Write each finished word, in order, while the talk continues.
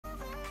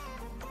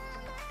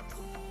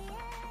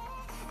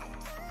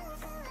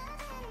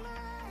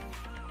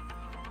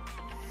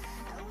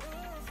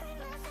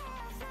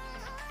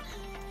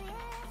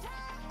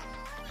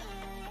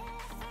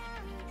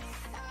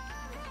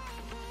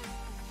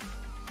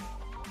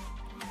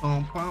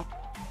Boom, boom.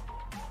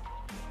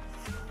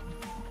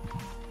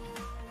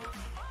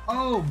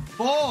 Oh,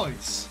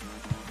 boys.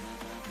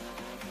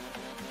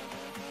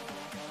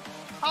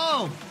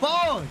 Oh,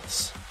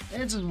 boys.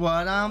 This is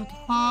what I'm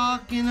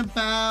talking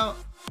about.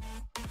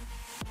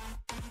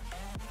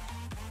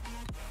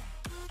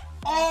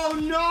 Oh,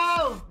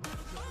 no.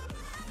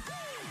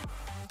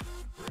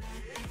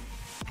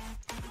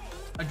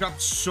 I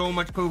dropped so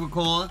much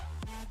Coca-Cola.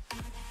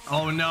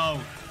 Oh, no.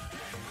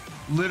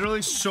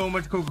 Literally so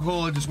much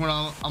Coca-Cola just went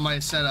on my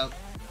setup.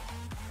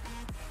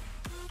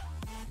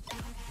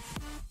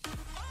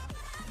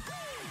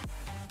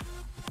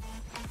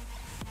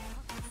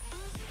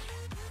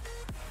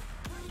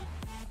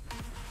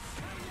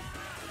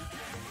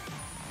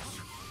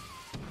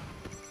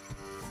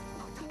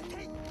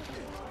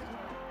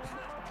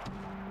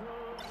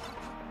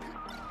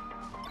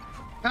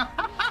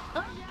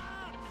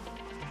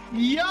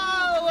 Yo,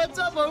 what's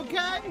up,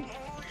 okay?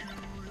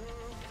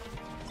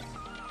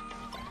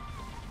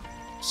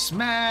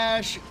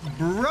 Smash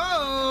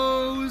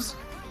Bros.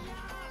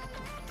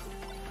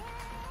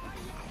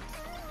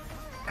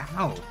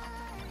 Ow.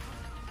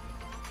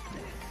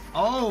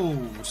 Oh,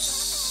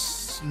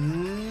 snap.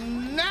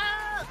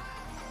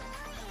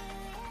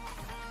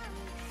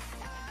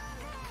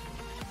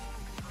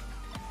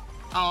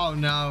 Oh,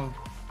 no.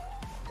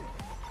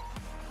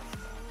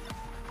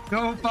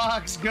 Go,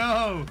 Fox,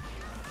 go.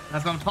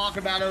 That's what I'm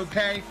talking about,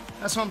 okay?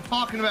 That's what I'm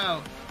talking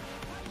about.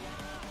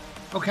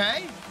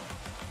 Okay?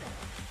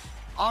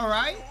 All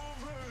right.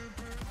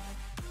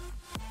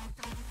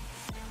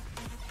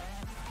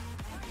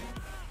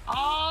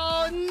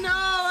 Oh, no,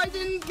 I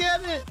didn't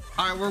get it.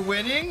 All right, we're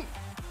winning.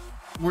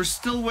 We're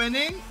still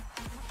winning.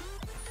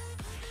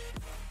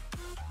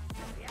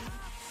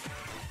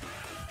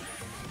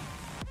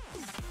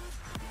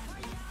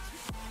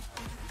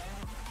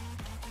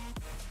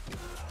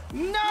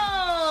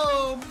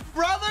 No,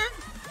 brother.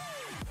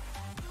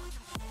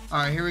 All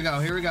right, here we go.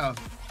 Here we go.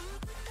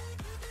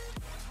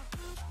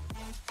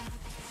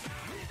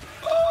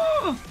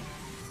 Oh!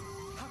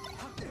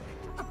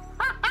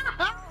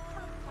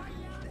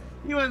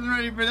 He wasn't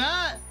ready for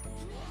that.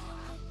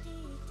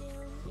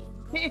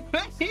 He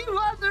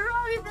wasn't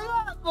ready for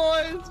that,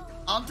 boys.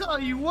 I'll tell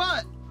you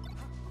what.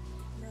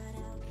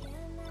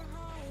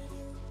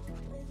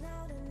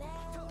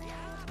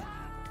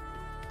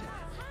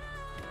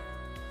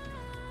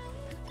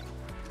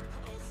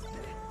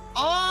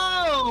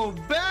 Oh,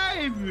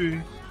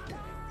 baby.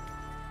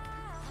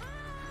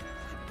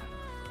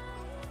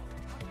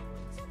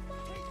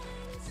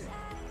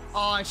 Oh,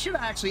 I should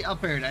have actually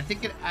up aired. I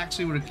think it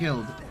actually would have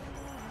killed.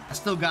 I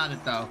still got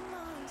it though.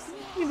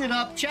 Clean it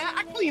up, chat.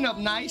 I clean up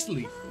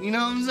nicely. You know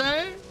what I'm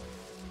saying?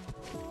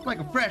 Like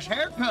a fresh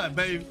haircut,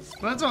 baby.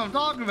 That's what I'm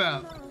talking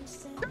about.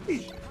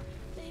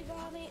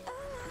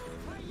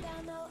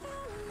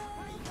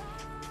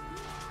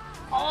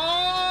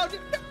 Oh,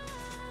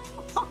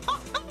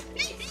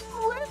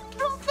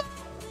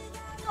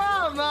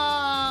 come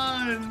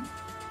on.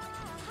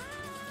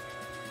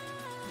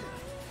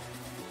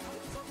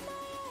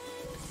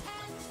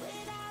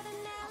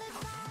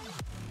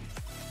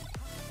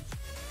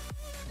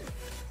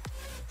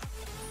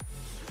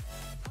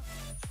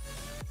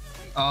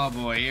 Oh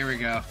boy, here we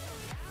go.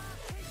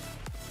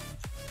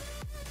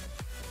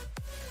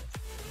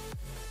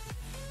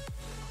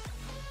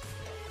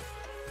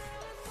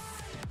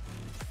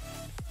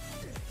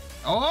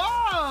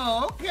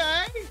 Oh,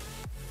 okay.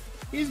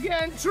 He's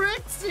getting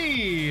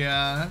tricksy. He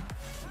got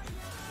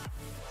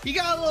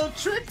a little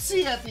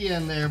tricksy at the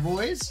end there,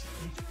 boys.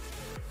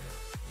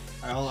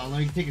 All right, hold on.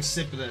 Let me take a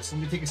sip of this.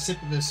 Let me take a sip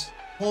of this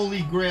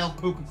Holy Grail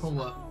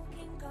Coca-Cola.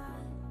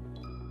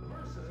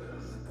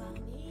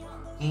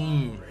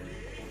 Mmm.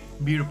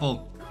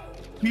 Beautiful.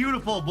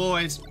 Beautiful,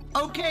 boys.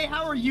 Okay,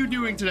 how are you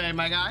doing today,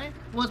 my guy?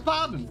 What's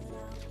poppin'?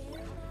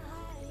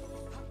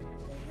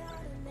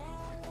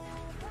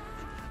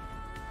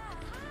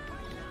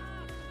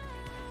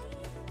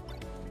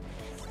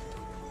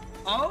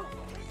 Oh,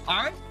 all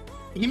right.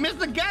 He missed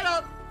the get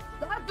up.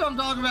 That's what I'm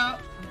talking about.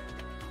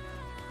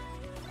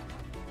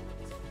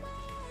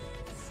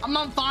 I'm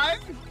on fire.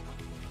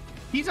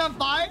 He's on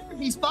fire.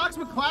 He's Fox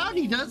McCloud.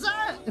 He does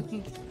that.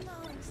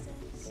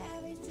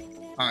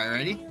 All right,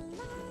 ready?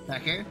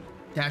 Back here.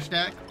 Dash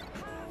attack.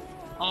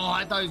 Oh,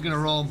 I thought he was gonna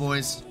roll,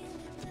 boys.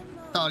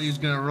 Thought he was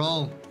gonna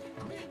roll.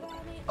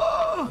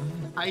 Oh,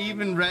 I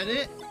even read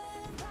it.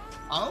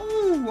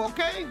 Oh,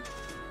 okay.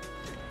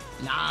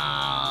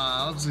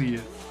 Nah, I'll see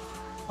you.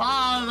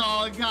 Oh, no,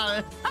 I got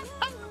it.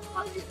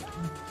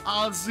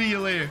 I'll see you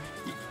later.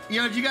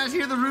 Yo, did you guys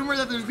hear the rumor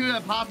that there's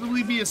gonna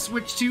possibly be a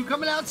Switch 2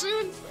 coming out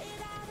soon?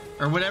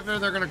 Or whatever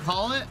they're gonna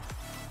call it?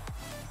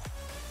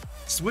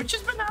 Switch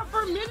has been out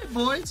for a minute,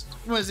 boys.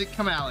 What does it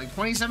come out, like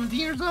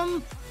 2017 or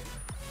something?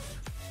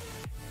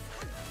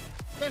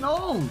 Getting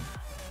old.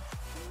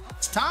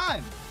 It's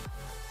time.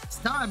 It's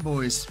time,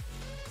 boys.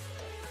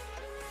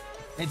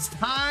 It's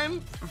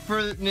time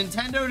for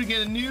Nintendo to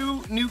get a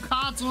new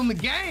console in the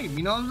game.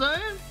 You know what I'm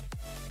saying?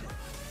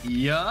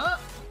 Yeah.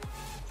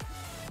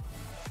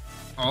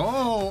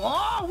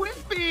 Oh,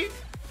 Wispy.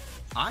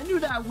 I knew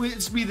that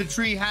Wispy the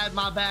Tree had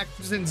my back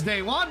since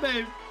day one,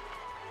 babe.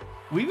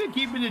 We've been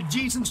keeping it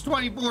G since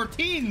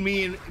 2014,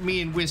 me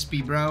and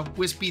Wispy, bro.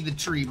 Wispy the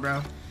Tree,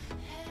 bro.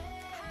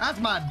 That's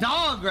my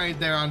dog right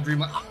there on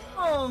Dream.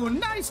 Oh,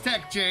 nice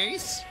tech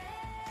chase.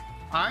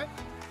 All right.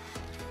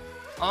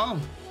 Oh.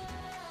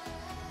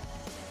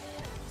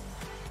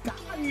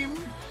 Got him.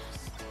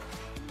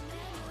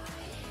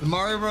 The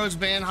Mario Bros.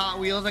 Band Hot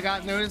Wheels, I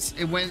got noticed.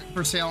 It went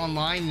for sale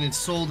online and it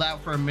sold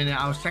out for a minute.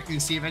 I was checking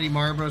to see if any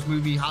Mario Bros.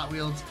 Movie Hot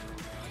Wheels.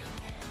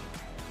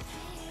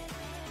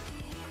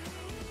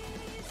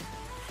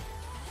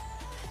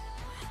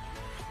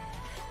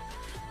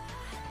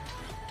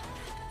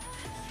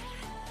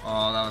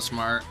 Oh, that was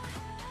smart.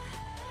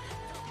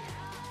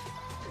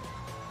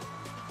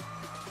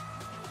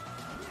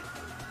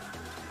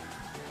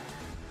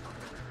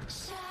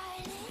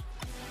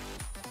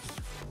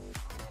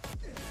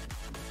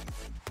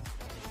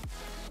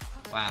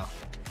 Wow.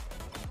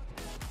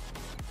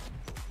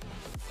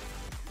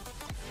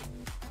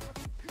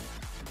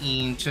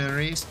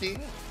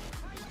 Interesting.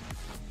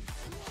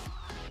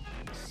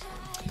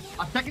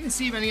 I'm checking to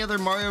see if any other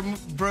Mario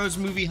Bros.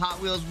 Movie Hot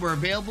Wheels were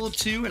available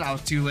too, and I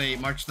was too late.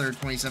 March 3rd,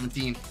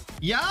 2017.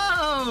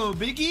 Yo,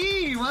 Big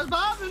E, what's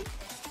poppin'?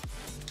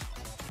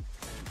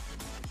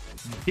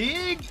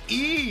 Big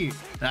E,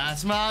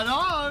 that's my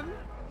dog.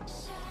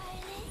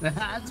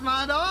 That's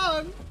my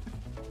dog.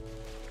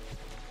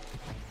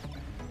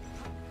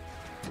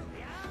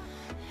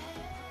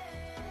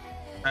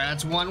 Alright,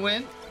 that's one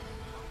win.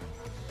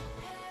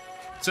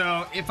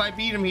 So if I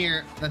beat him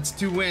here, that's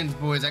 2 wins,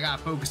 boys. I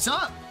gotta focus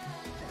up.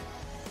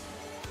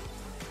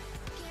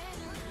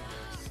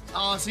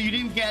 Oh, so you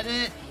didn't get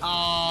it?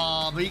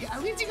 Oh, but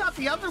at least you got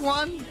the other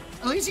one.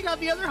 At least you got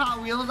the other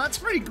Hot Wheels. That's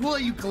pretty cool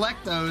that you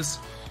collect those.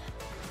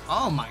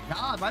 Oh my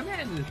God, my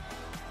man's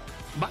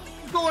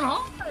going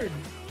hard.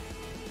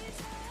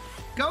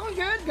 Going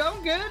good,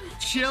 going good.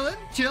 Chilling,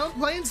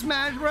 playing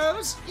Smash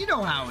Bros. You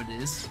know how it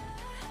is.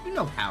 You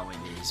know how it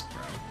is,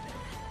 bro.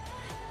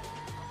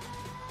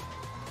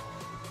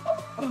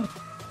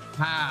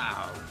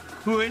 How?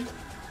 Good.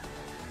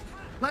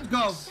 Let's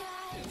go.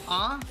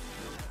 Oh!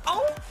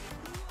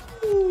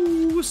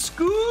 Ooh,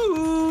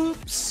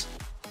 scoops.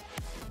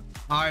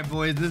 All right,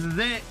 boys, this is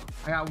it.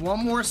 I got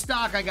one more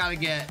stock I gotta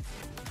get.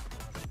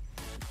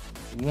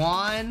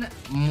 One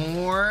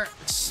more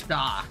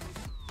stock.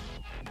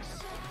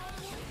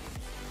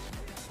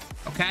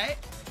 Okay.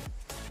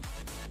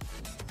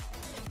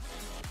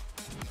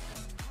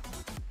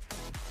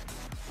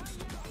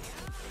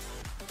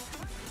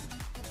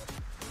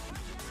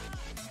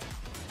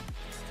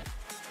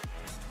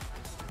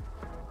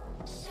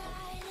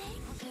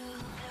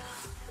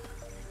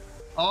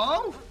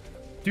 Oh,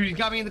 dude, he's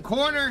got me in the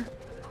corner.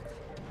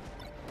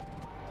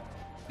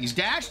 He's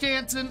dash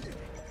dancing.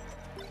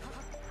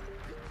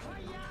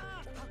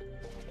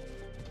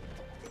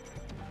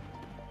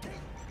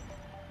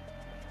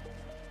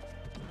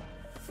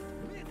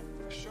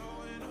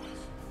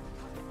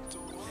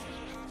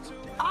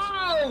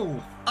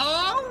 Oh,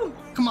 oh,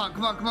 come on,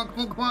 come on, come on, come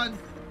on, come on.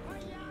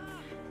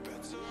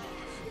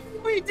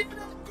 We did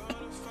it.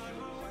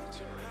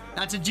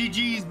 That's a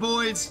GG's,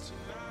 boys.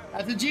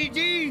 That's a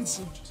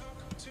GG's.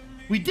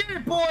 We did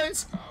it,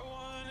 boys.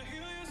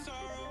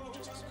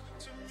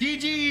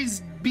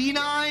 GG's, B9,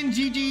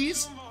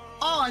 GG's.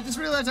 Oh, I just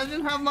realized I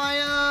didn't have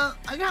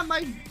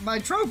my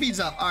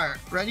trophies up. All right,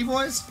 ready,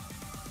 boys?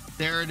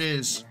 There it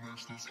is.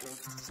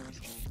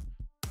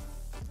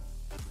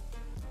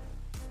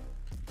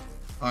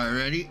 All right,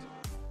 ready?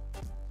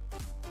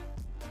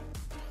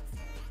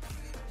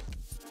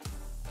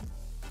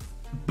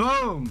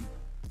 Boom.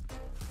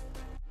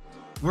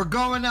 We're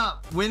going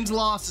up. Wins,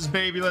 losses,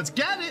 baby. Let's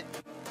get it.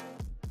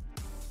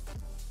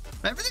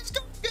 Everything's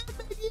going good,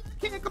 baby.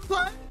 I can't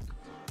complain.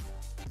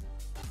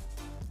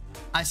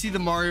 I see the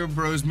Mario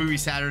Bros. Movie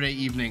Saturday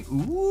evening.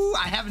 Ooh,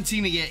 I haven't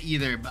seen it yet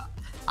either, but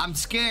I'm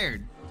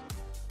scared.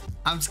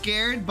 I'm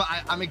scared, but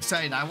I'm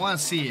excited. I want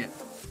to see it.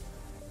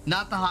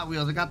 Not the Hot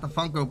Wheels. I got the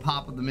Funko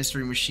Pop of the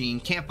Mystery Machine.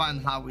 Can't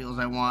find the Hot Wheels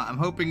I want. I'm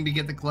hoping to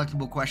get the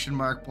collectible question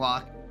mark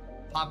block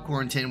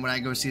popcorn tin when I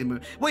go see the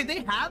movie. Wait,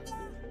 they have that?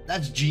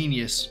 That's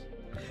genius.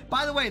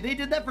 By the way, they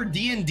did that for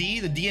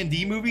D&D, the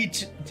D&D movie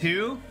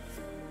too,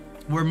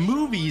 where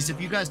movies, if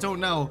you guys don't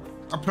know,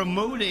 are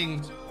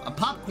promoting a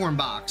popcorn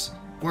box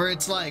where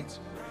it's like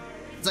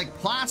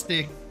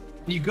plastic,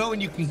 and you go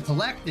and you can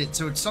collect it,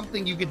 so it's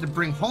something you get to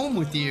bring home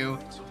with you,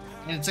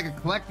 and it's like a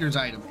collector's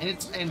item.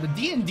 And the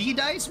D&D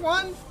dice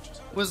one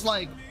was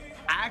like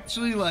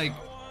actually like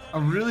a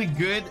really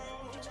good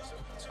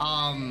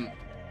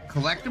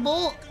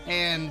collectible.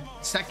 And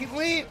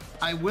secondly,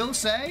 I will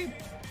say,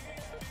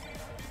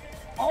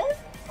 oh,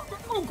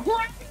 I'm going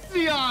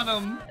crazy on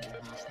him.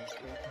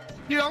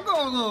 Dude, I'm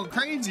going a little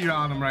crazy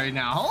on him right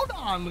now. Hold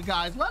on,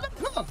 guys. Let him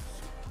cook.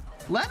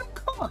 Let him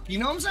cook. You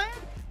know what I'm saying?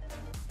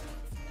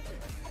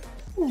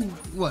 Ooh,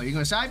 what, you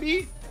gonna side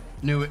B?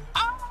 Knew it.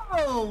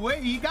 Oh,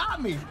 wait, he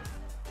got me.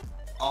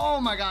 Oh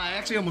my God, I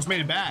actually almost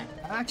made it back.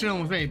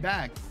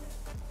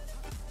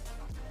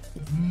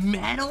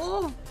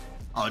 Metal?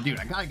 Oh, dude,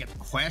 I gotta get the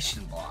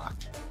question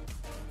blocked.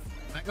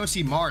 When I go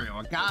see Mario,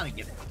 I gotta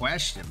get the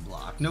question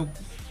blocked. Nope.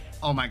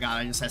 Oh my god,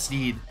 I just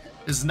SD'd.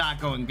 This is not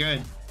going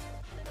good.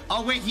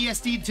 Oh, wait, he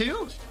SD'd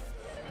too?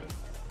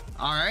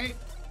 Alright.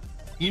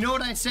 You know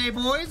what I say,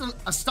 boys?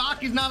 A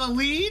stock is not a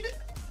lead.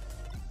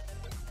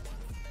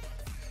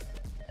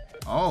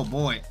 Oh,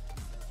 boy.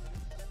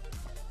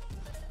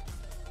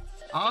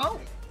 Oh.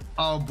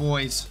 Oh,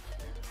 boys.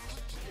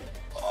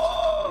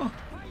 Oh.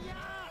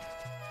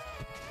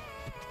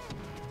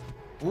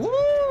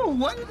 Ooh,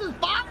 what is this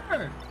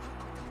fire?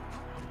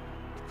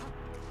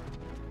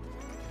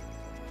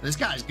 This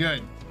guy's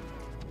good.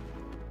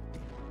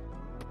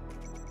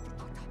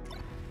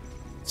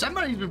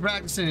 Somebody's been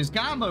practicing his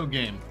combo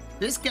game.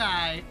 This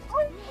guy.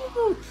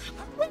 Oh,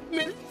 wait a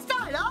minute.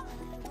 Start up.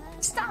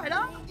 Start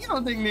up. You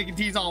don't think Nicky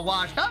T's all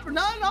washed up or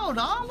nothing? Hold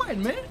on. Wait a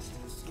minute.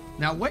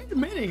 Now, wait a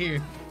minute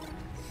here.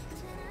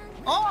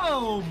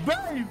 Oh,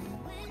 baby.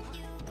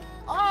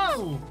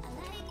 Oh.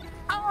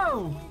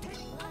 Oh.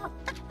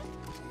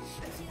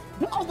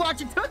 Oh, watch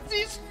your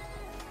Tootsies.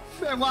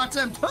 Better watch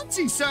them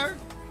Tootsies, sir.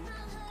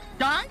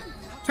 Guy,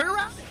 turn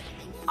around.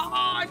 Oh,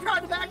 I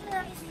tried to back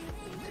there.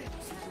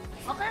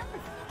 Okay.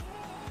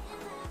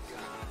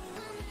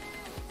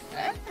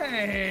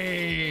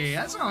 Hey,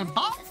 that's what I'm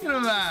talking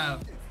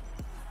about.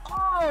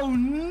 Oh,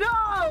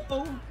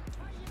 no.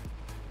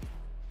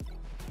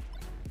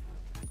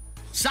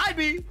 Side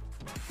B.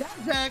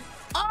 That's heck.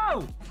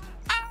 Oh.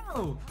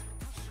 Oh.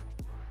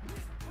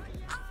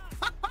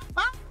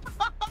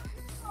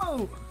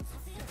 Oh.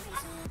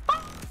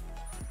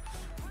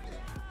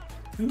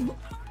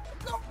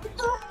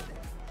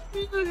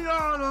 Easy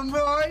on them,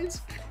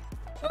 boys.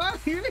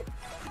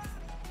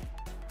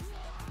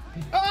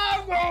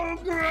 I'm going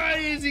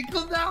crazy.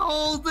 Clip that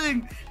whole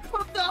thing.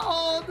 Clip that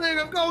whole thing.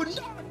 I'm going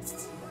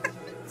nuts.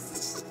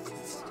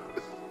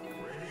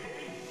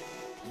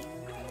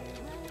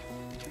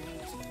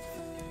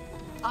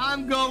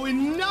 I'm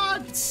going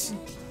nuts.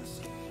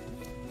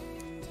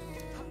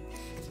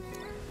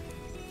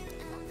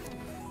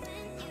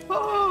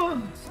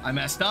 Oh, I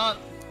messed up.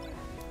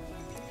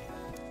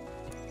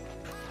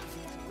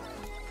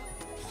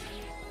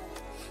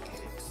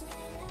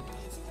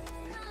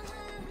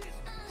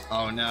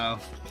 Oh no.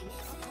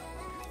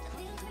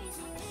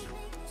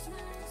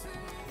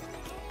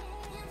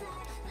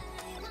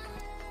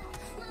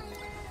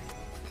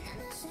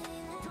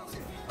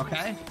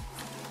 Okay.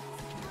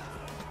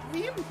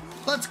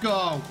 Let's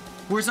go.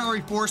 Where's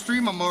RE4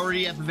 stream? I'm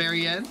already at the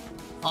very end.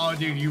 Oh,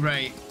 dude, you're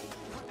right.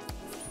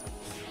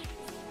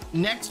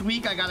 Next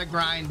week, I gotta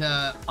grind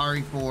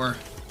RE4.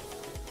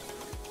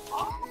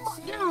 Oh,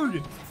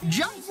 dude!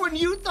 Just when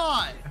you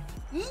thought.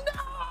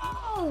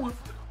 No!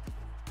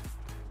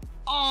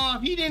 Oh,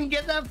 if he didn't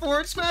get that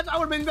forward smash, I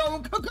would have been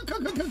going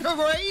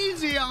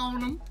crazy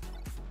on him.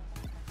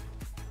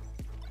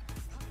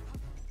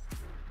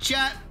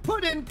 Chat,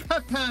 put in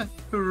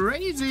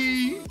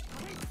crazy.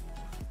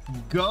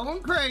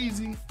 Going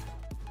crazy.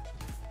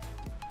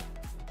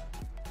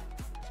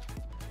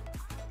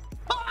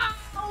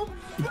 Oh,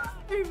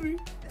 baby.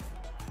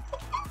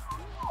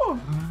 Oh,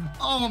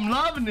 I'm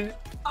loving it.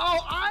 Oh,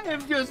 I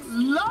am just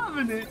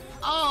loving it.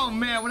 Oh,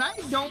 man, when I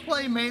don't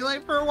play Melee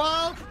for a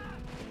while.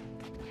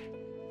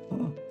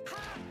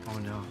 Oh,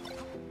 no.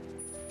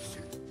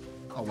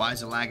 Oh, why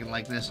is it lagging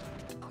like this?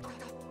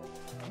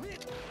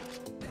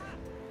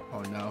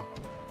 Oh, no.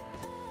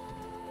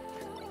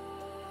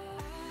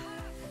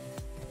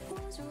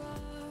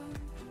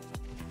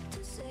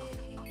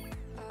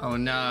 Oh,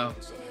 no.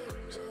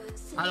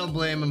 I don't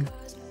blame him.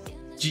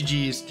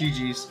 GG's,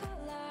 GG's.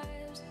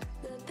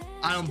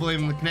 I don't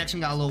blame him. The connection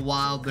got a little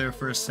wild there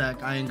for a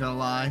sec. I ain't gonna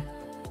lie.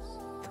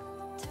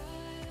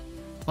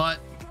 But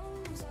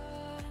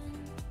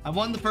I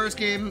won the first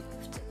game.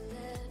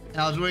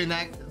 I was winning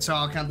that, so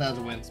I'll count that as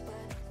a win.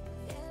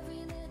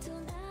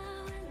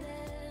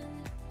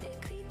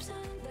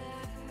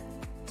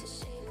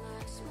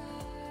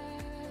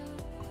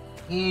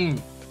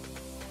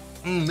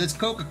 This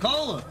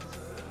Coca-Cola.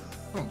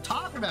 What I'm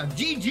talking about.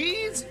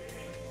 GG's?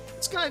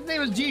 This guy's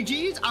name is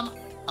GG's?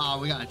 Oh,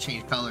 we gotta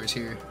change colors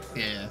here.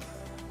 Yeah.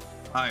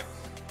 Alright.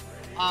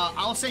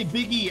 I'll say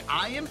Biggie,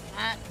 I am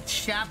at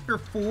chapter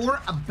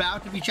 4,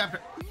 about to be chapter.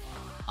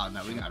 Oh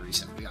no, we gotta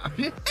reset. We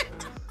gotta.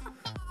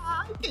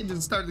 I can't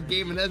just start the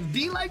game in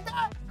SD like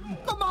that.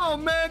 Come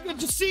on, man, get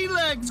your sea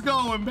legs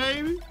going,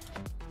 baby.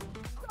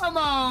 Come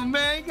on,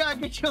 man, you gotta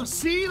get your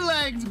sea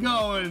legs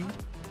going.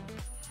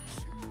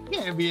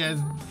 Can't be as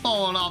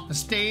falling off the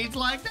stage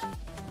like that.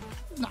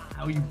 That's not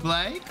how you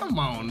play. Come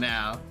on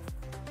now.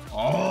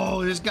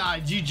 Oh, this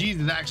guy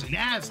GG's is actually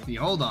nasty.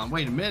 Hold on,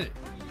 wait a minute.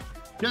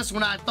 Just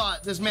when I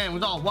thought this man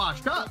was all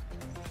washed up.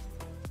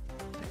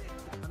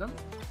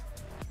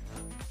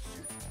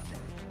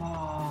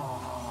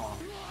 Oh.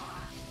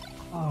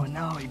 Oh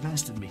no, he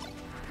bested me.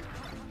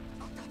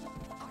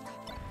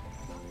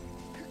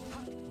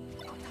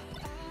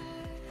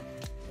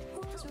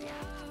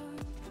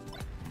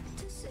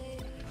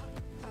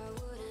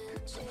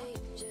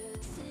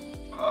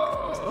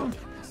 Oh.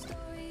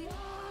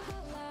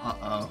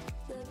 Uh-oh.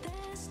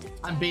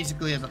 I'm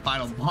basically at the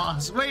final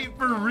boss. Wait,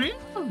 for real?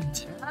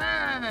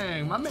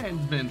 Dang, my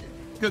man's been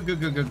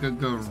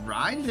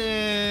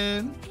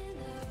grinding.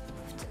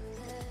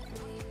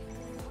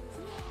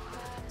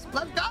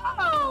 Let's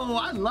go!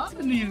 I'm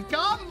loving these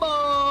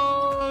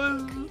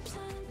combos.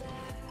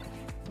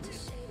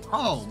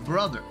 Oh,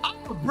 brother.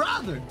 Oh,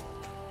 brother.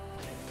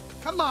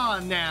 Come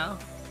on now.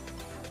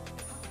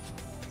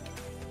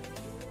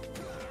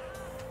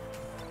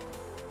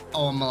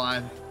 Oh, I'm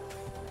alive.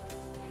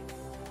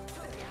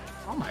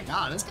 Oh my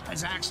god, this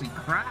guy's actually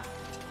cracked.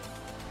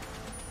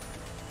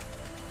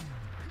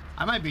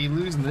 I might be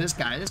losing to this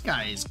guy. This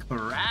guy is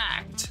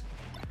cracked.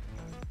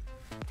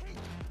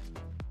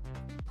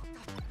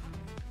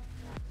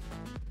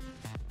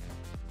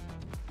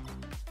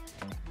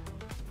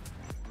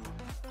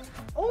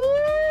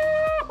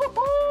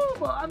 Oh,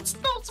 I'm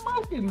still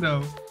smoking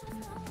though.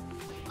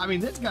 I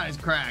mean, this guy's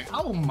cracked.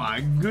 Oh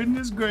my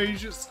goodness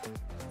gracious.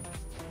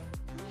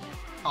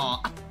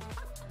 Oh,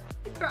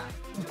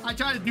 I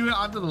tried to do it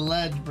onto the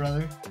ledge,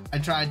 brother. I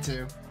tried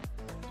to.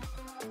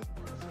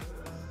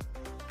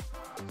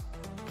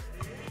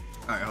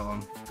 All right, hold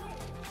on.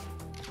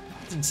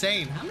 That's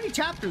insane. How many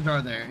chapters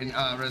are there in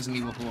Resident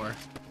Evil 4?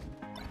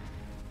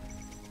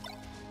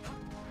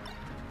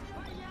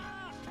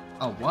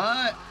 Oh,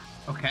 what?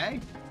 Okay.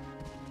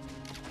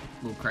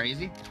 A little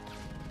crazy.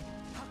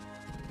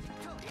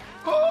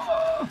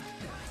 Oh!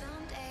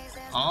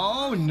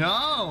 Oh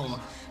no!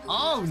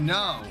 Oh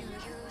no!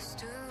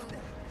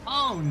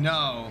 Oh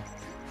no!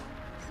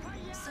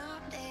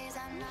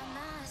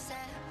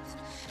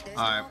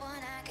 Alright.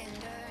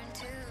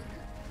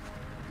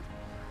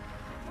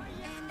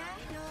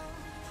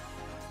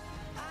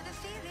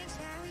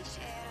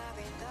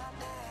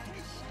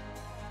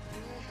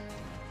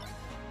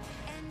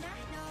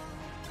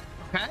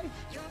 Okay.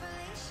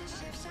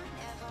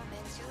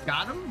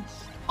 Got him?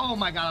 Oh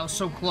my god, I was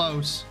so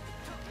close.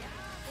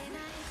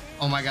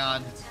 Oh my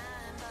god.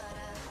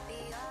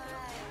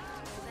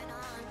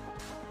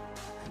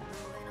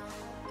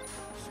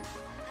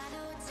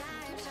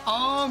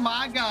 Oh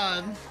my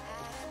god.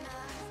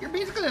 You're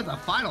basically at the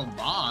final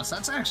boss.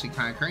 That's actually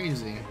kind of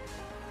crazy.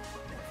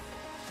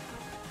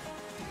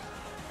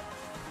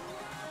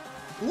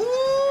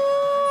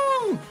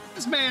 Woo!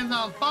 This man's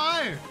on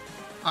fire.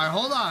 All right,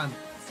 hold on.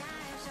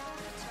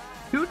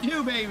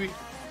 2-2, baby.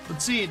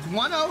 Let's see. It's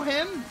 1-0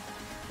 him.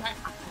 I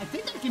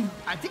think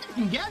I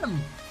can get him.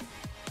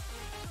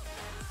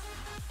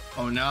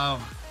 Oh no.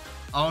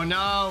 Oh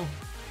no.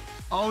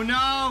 Oh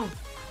no.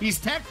 He's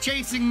tech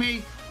chasing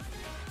me.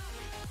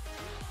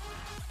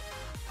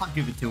 I'll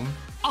give it to him.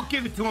 I'll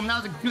give it to him.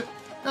 That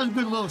was a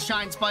good little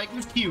shine spike. It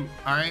was cute.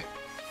 All right.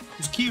 It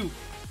was cute.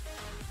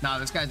 No,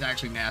 this guy's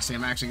actually nasty.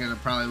 I'm actually gonna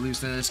probably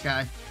lose to this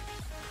guy.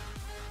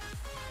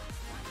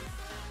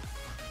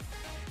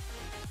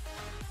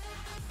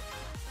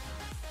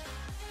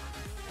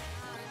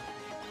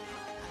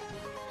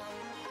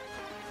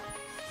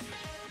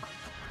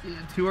 Yeah,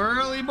 too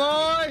early,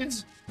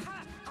 boys.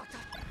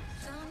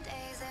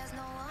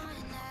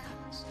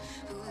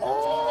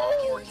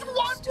 Oh, you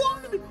want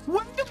one?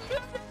 Wait a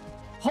minute.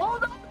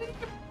 Hold on.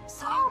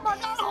 Oh my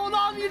god, hold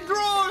on to your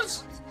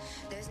drawers.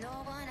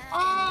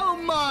 Oh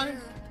my.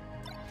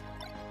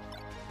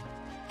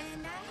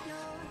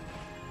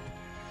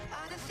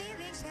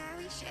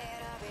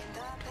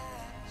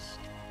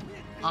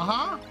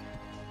 Uh-huh.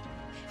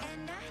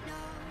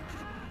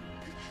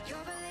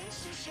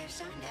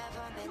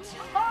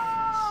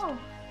 Oh!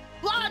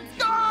 Let's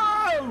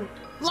go!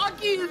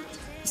 Lucky is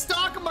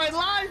stock of my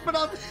life, but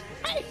I'm...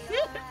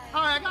 Alright,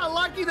 I got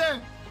lucky there.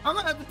 I'm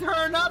gonna have to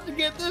turn up to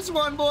get this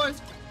one, boys.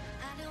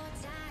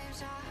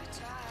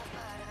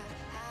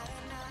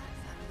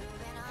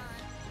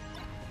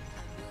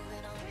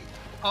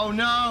 Oh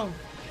no!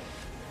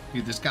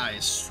 Dude, this guy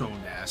is so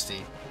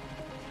nasty.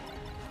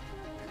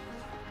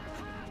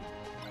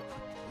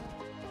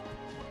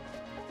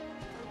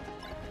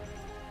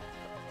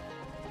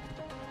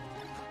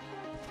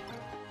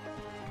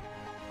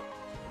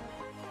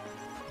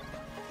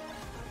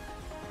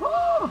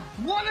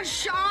 What a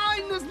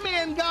shine this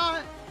man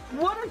got!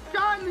 What a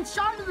shine! The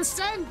shine of the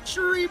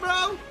century,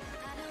 bro!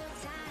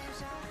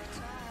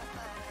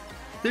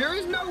 There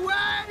is no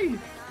way!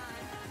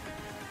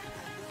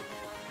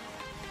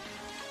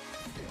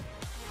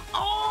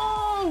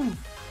 Oh!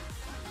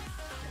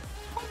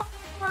 Oh my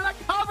God, I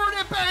covered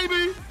it,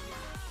 baby!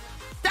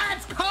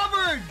 That's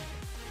covered!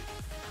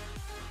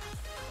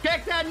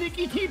 Check that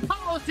Nikki T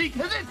policy,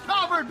 because it's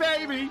covered,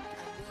 baby!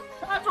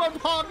 That's what I'm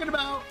talking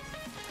about!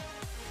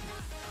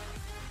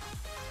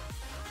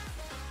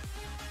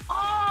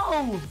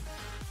 Oh!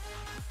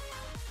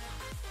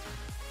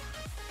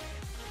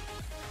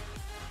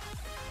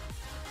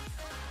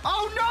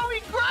 Oh no,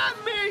 he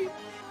grabbed me!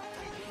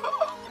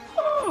 Oh,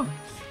 oh.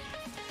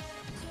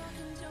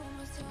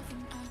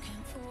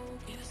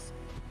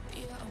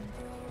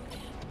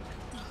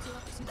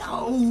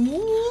 Oh,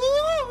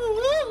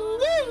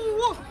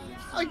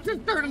 I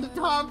just turned into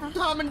Tom from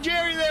Tom and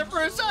Jerry there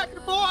for a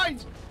second,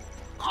 boys!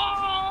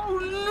 Oh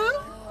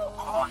no!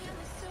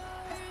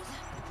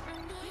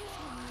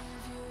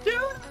 Dude,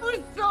 that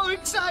was so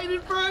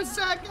excited for a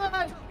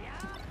second.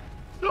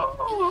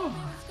 Oh,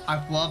 I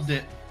flubbed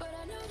it.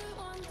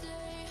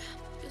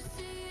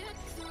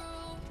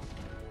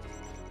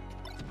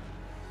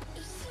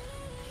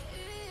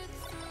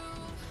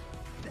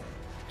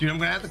 Dude, I'm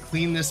gonna have to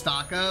clean this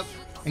stock up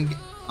and get.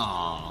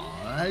 Aww.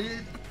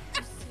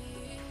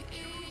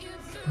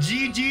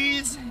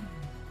 GG's.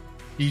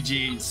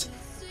 GG's.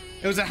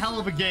 It was a hell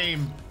of a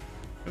game.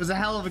 It was a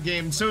hell of a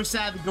game. So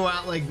sad to go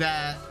out like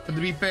that. But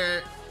to be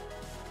fair,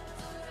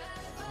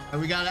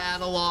 we gotta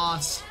add a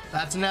loss.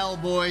 That's an L,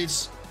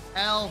 boys.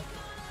 L.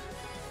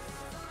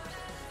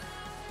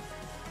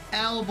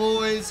 L,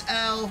 boys.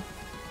 L.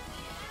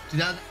 Dude,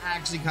 that's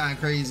actually kind of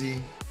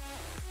crazy.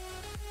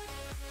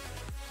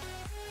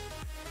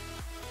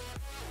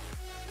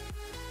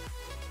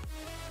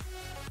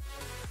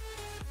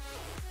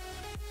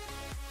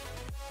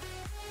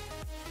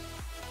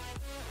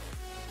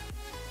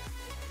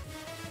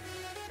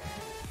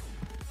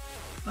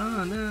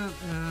 Oh, no,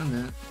 no,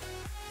 no.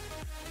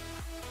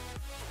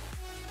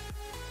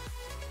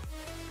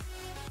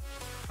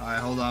 All right,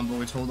 hold on,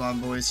 boys. Hold on,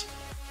 boys.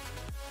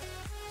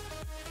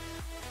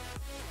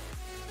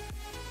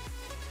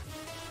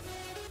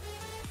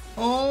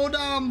 Hold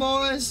on,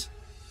 boys.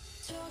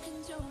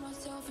 Talking to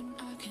myself and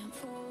I can't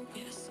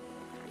focus.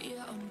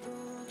 Yeah, I'm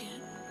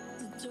broken.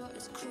 The door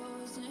is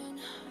closing.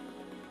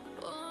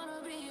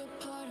 Wanna be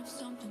a part of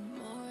something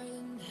more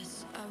than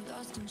this. I've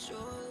lost control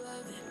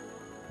of it.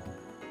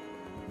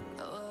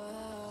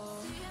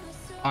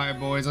 All right,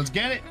 boys, let's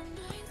get it.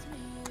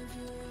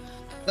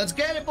 Let's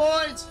get it,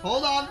 boys.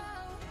 Hold on.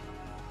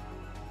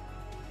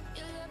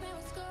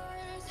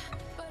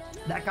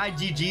 That guy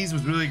GG's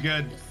was really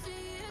good.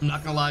 I'm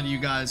not gonna lie to you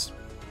guys.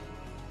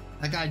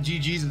 That guy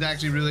GG's is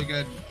actually really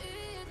good.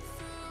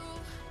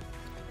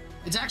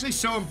 It's actually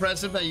so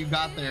impressive that you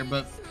got there,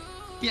 but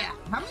yeah.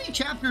 How many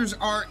chapters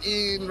are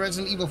in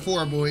Resident Evil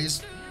 4,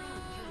 boys?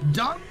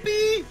 Dumpy?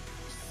 You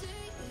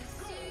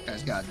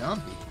guys got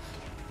Dumpy.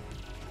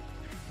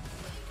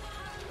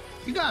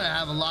 You gotta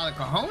have a lot of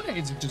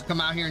cojones to just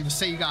come out here and just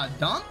say you got a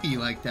Dumpy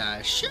like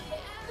that.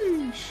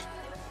 Sheesh.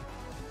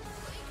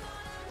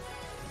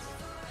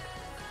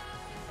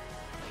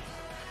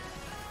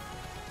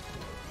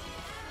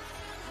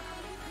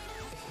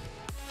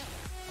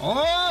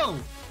 Oh!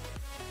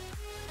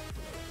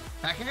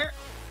 Back here?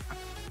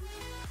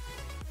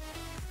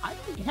 I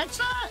didn't catch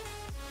that.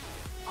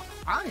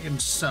 I am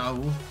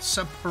so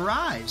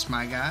surprised,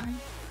 my guy.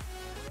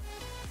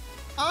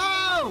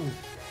 Oh!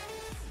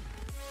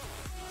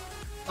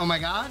 Oh my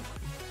god.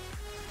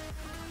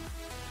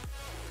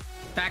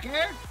 Back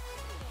air?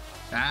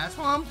 That's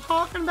what I'm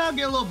talking about.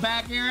 Get a little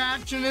back air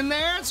action in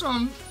there. That's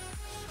what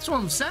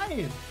I'm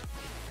saying.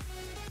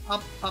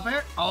 Up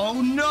air.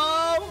 Oh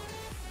no!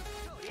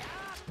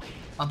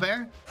 Up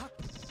air.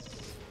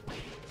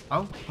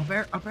 Oh, up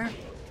air, up air,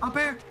 up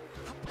air.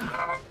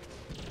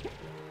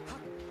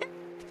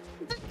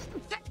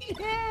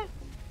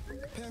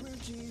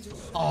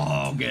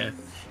 Oh, good.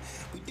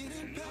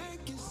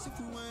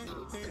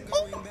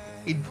 Oh,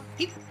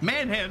 he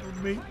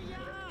manhandled me.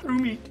 Threw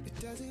me.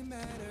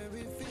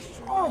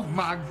 Oh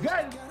my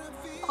god.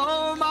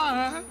 Oh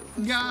my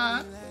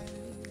god.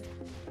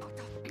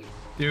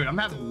 Dude, I'm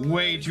having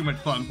way too much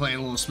fun playing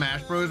a little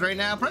Smash Bros right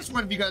now. Press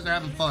 1 if you guys are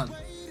having fun.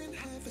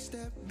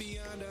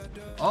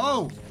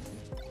 Oh.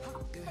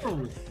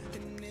 Oh.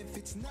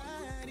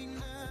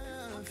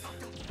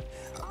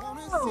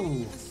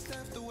 Oh.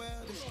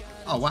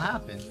 Oh, what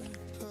happened?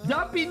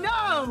 Dumpy,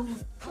 no!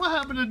 What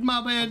happened to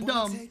my man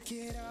Dump?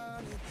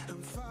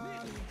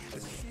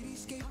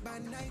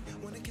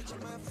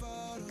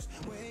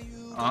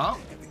 Oh.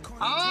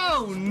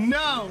 Oh,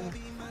 no!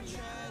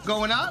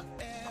 Going up?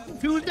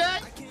 Tuesday?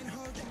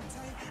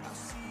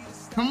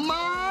 Come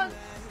on!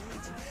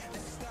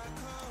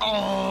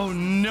 Oh,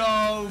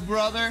 no,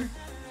 brother.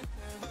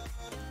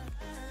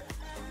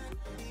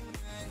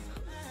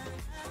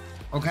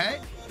 Okay,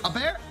 up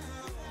there.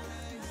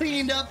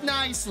 Cleaned up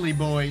nicely,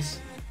 boys.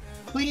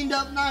 Cleaned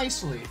up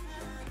nicely.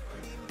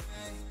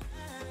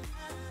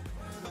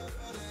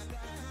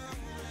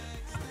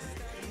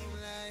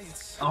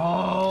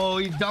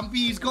 Oh,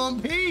 Dumpy's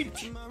going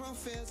peach.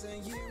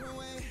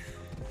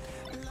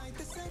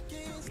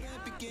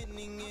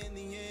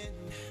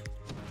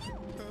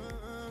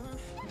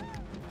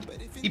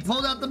 He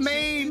pulled out the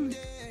main.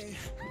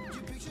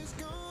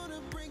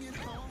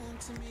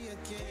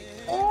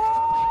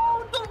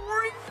 Oh, the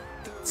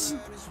rings.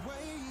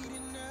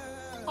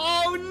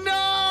 Oh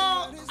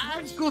no!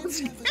 That's what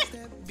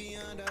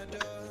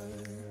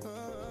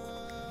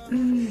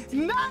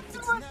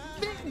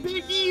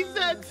Big E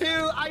said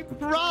too. I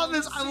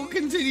promise I will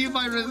continue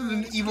my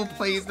Resident Evil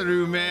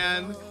playthrough,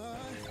 man.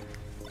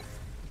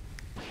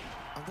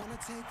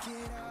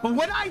 But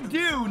what I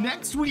do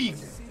next week,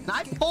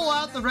 I pull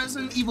out the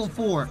Resident Evil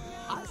 4.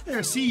 I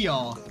better see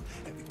y'all.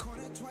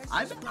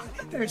 I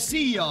better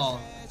see y'all.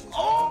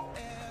 Oh!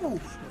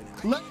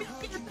 Let me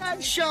get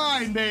that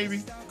shine,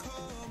 baby.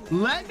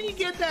 Let me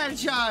get that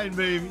shine,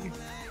 baby.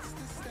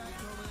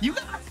 You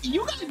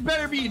guys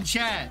better be in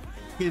chat.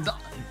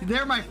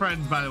 They're my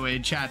friends, by the way,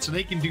 in chat, so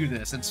they can do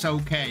this. It's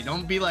okay.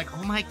 Don't be like,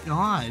 oh my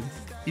god,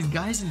 these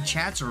guys in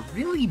chats are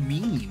really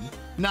mean.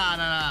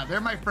 Nah. They're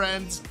my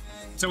friends,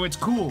 so it's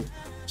cool.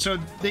 So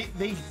they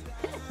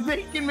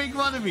can make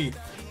fun of me.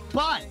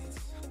 But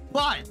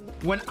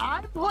when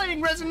I'm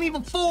playing Resident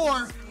Evil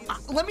 4,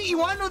 you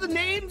want to know the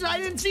names I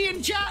didn't see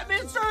in chat,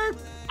 mister?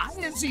 I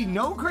didn't see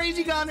no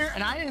Crazy Gunner,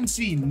 and I didn't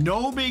see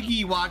no Big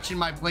E watching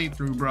my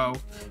playthrough, bro.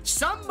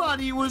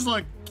 Somebody was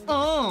like,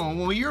 oh,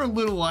 well, you're a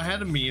little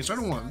ahead of me, so I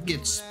don't want to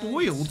get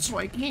spoiled, so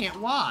I can't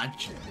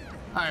watch.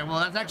 All right, well,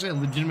 that's actually a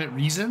legitimate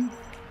reason.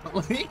 But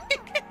like,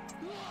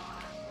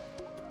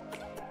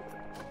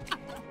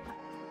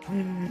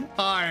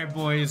 all right,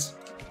 boys.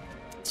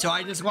 So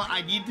I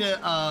need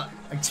to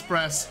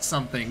express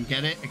something.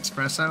 Get it?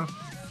 Espresso?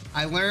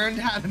 I learned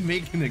how to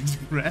make an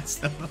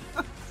espresso.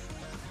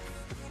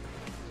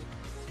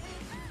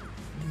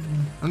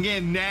 I'm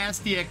getting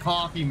nasty at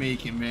coffee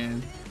making,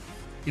 man.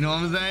 You know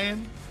what I'm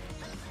saying?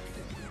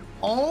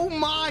 Oh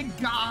my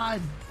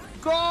god!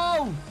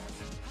 Go!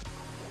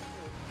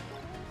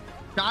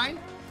 Shine?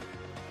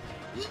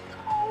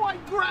 Oh, I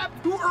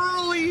grabbed too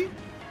early!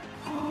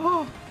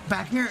 Oh,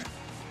 back here.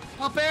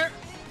 Up air.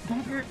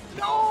 Back here.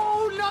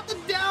 No, not the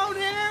down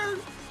air!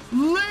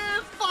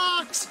 Live,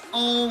 Fox!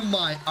 Oh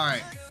my,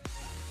 alright.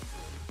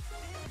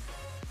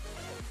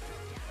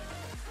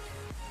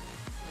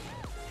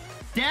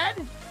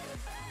 Dead?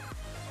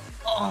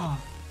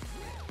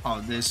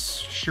 Oh, this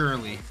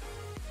surely.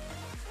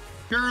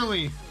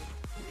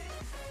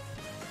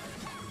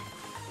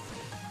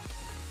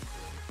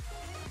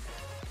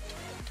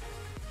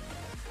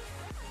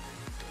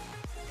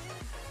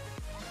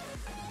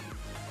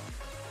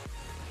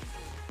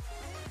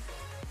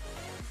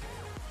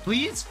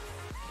 Please?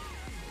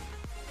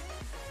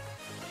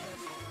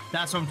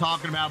 That's what I'm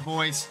talking about,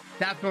 boys.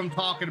 That's what I'm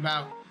talking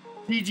about.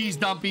 GG's,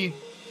 Dumpy.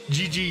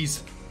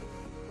 GG's.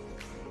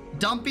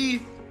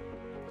 Dumpy.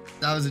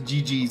 That was a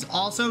GG's.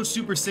 Also,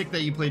 super sick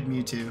that you played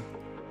Mewtwo.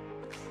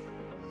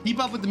 Keep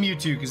up with the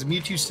Mewtwo, because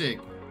Mewtwo's sick.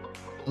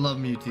 I love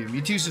Mewtwo.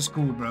 Mewtwo's just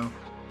cool, bro.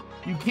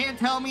 You can't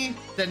tell me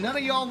that none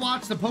of y'all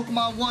watched the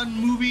Pokemon 1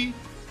 movie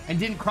and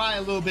didn't cry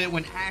a little bit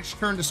when Ash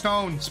turned to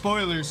stone.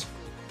 Spoilers.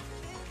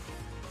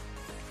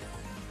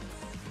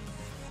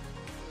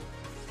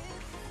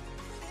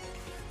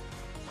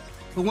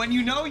 But when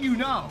you know, you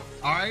know.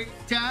 Alright,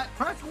 chat?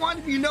 Press 1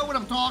 if you know what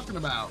I'm talking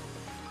about.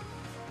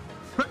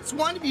 Press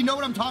 1 if you know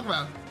what I'm talking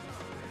about.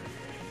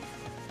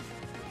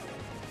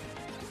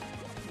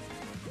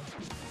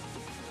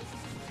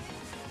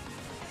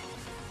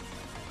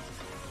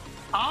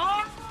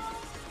 Oh!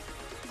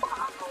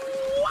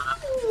 Wow!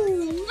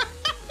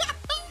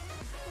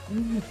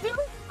 Dude,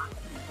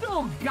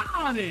 still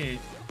got it.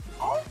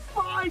 Oh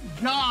my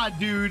god,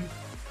 dude.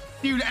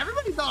 Dude,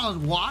 everybody thought I was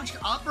washed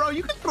up, bro.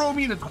 You could throw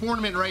me in a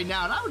tournament right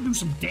now and I would do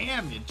some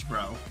damage,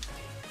 bro.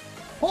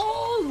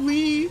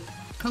 Holy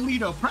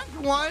Kalito. Press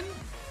 1.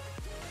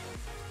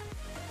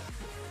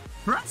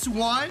 Press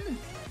 1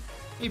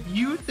 if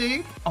you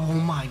think, oh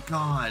my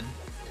god.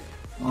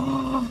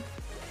 Oh.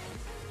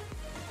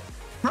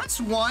 Press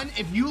 1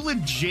 if you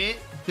legit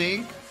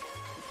think,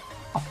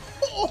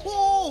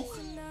 oh.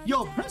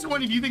 Yo, press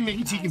 1 if you think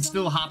Mickey T can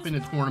still hop in a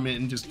tournament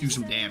and just do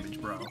some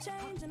damage, bro.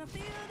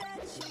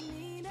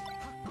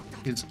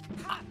 Because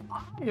I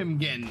am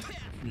getting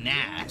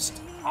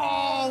nasty.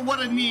 Oh, what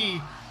a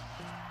knee.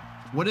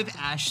 What if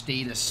Ash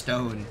stayed a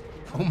stone?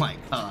 Oh my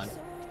god.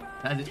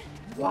 That is,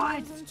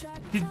 what?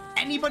 Did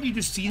anybody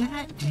just see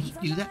that? Did he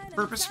do that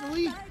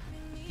purposefully?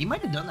 He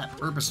might have done that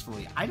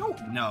purposefully. I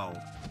don't know.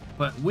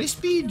 But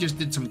Wispy just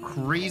did some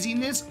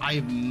craziness I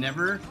have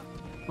never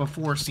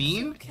before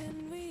seen.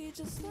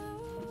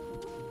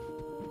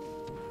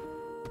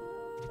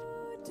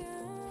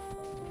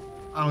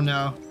 Oh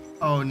no.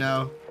 Oh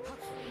no.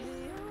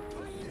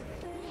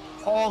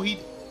 Oh, he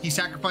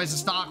sacrificed the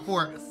stock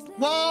for it.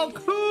 Whoa,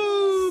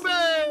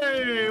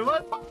 Kube!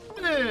 What's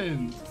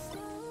happening?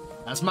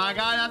 That's my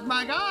guy, that's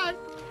my guy.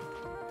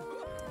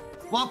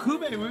 Well,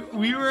 Kube,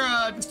 we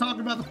were just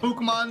talking about the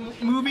Pokemon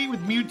movie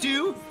with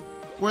Mewtwo,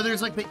 where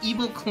there's like the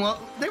evil clone.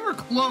 They were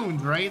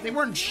clones, right? They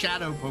weren't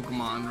shadow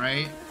Pokemon,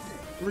 right?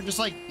 They were just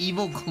like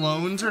evil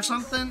clones or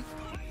something.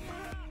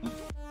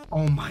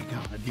 Oh my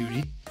god,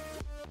 dude.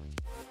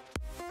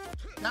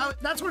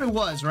 That's what it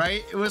was,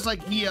 right? It was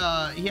like he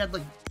had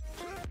like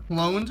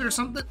clones or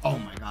something. Oh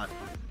my god.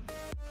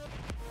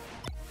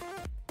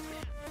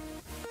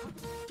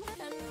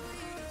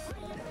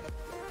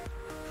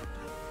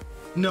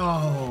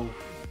 No.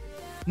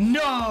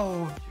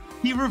 No.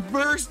 He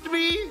reversed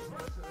me.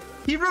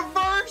 He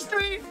reversed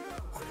me.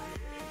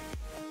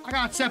 I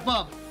gotta step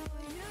up.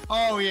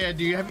 Oh yeah,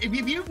 dude. If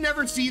you've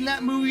never seen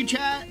that movie,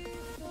 chat,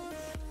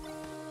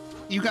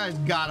 you guys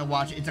gotta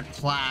watch it. It's a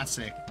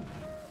classic.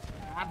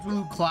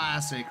 Absolute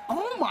classic.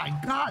 Oh my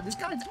god, this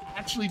guy's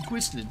actually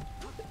twisted.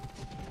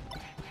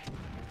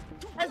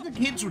 As the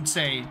kids would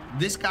say,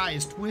 this guy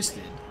is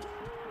twisted.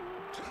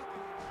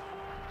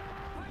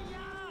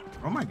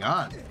 Oh my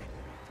god.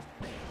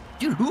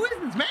 Dude, who is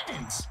this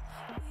man?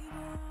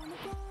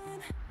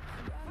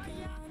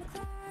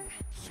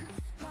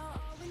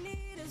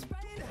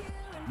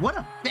 What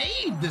a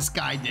fade this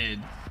guy did.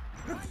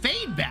 What a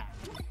fade back.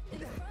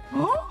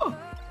 Oh,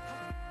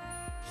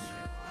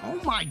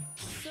 oh my.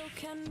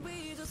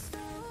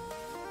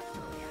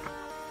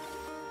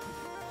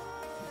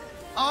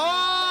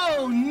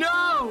 Oh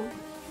no.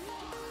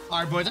 All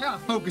right, boys, I gotta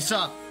focus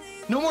up.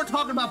 No more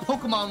talking about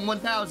Pokemon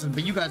 1000,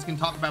 but you guys can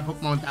talk about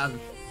Pokemon 1000.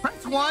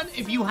 Press 1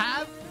 if you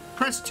have,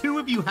 press 2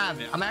 if you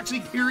haven't. I'm actually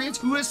curious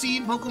who has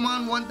seen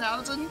Pokemon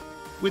 1000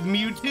 with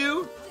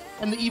Mewtwo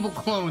and the evil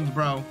clones,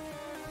 bro.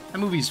 That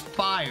movie's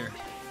fire.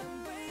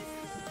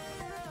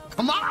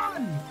 Come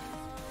on!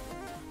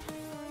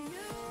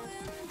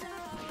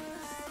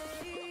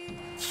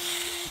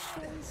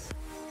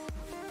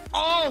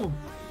 Oh!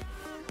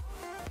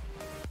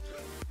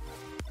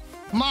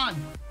 Come on!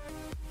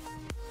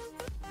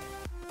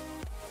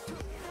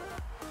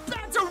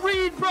 That's a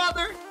read,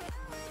 brother!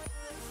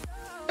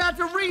 That's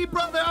a read,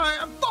 brother!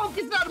 Alright, I'm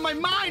focused out of my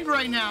mind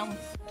right now!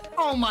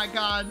 Oh my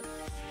god.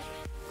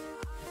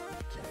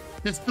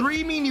 Does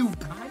 3 mean you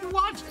kinda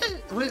watched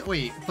it?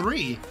 Wait,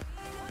 3?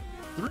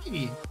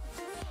 3?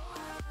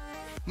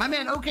 My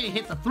man, okay,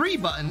 hit the 3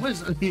 button. What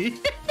is it?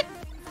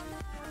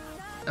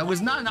 That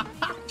was not an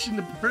option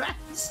to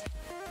press.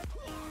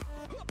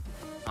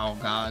 Oh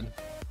god.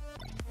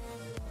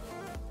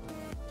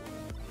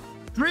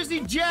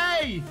 Drizzy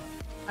J!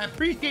 I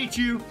appreciate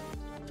you.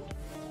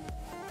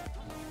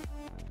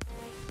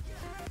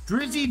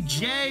 Drizzy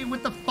J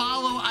with the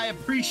follow. I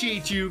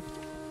appreciate you.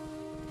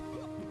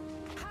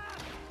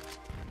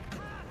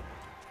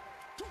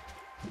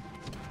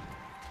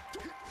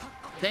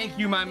 Thank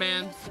you, my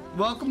man.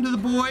 Welcome to the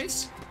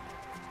boys.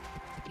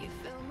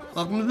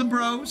 Welcome to the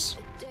bros.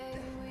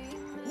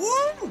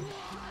 Woo!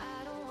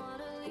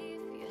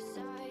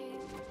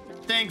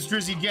 Thanks,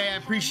 Drizzy J. I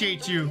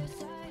appreciate you.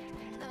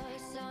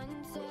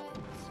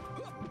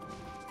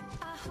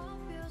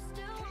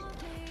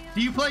 Do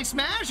you play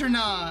Smash or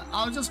not?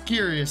 I was just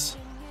curious.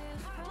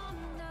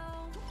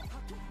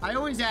 I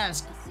always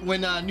ask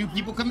when new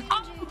people come.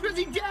 Oh,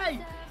 Drizzy J!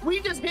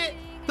 We just hit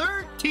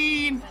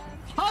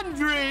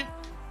 1,300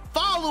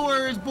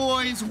 followers,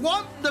 boys.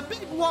 The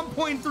big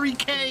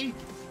 1.3K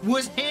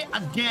was hit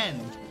again.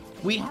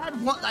 We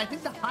had one. I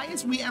think the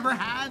highest we ever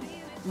had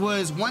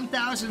was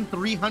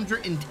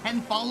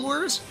 1,310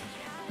 followers,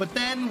 but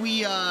then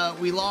we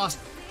lost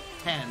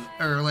 10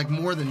 or like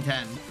more than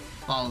 10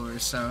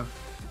 followers. So.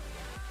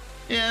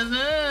 Yes,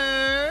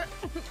 sir.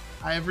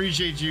 I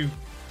appreciate you.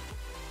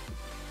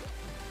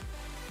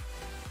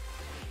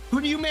 Who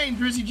do you main,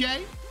 Drizzy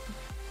J?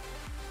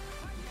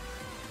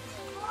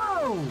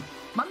 Oh,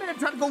 my man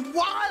tried to go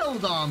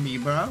wild on me,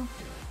 bro.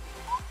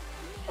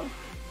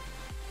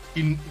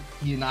 He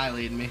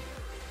annihilated me.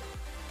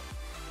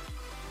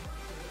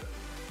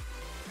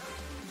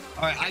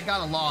 All right, I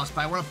got a loss,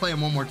 but I want to play him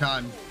one more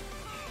time.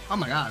 Oh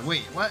my god,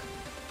 wait, what?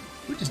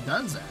 Who just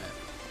does that?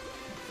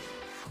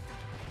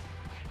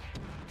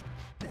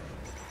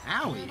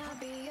 Owie.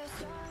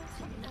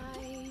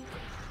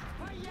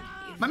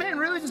 My man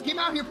really just came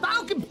out here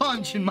Falcon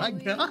punching my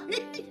guy.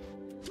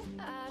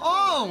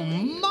 Oh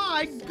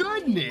my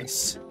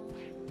goodness.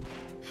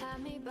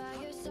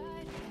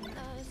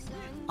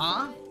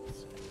 Huh?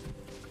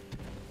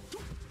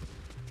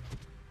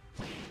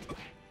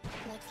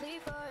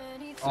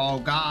 Oh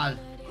god.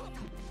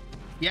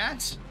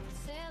 Yes?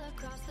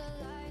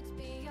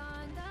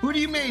 Who do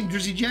you mean,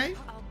 Drizzy J?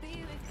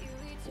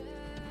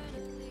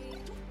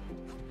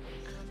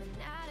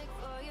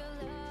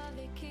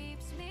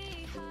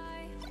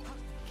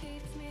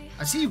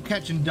 I see you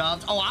catching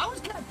doves. Oh, I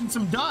was catching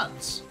some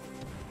doves.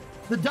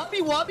 The Dubby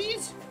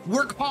Wubbies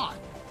were caught.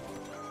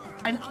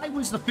 And I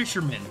was the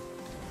fisherman.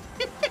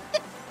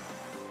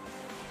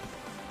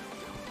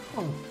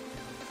 Oh.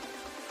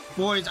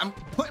 Boys, I'm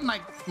putting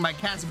my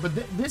cats, but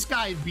this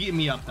guy is beating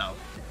me up, though.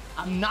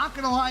 I'm not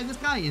gonna lie, this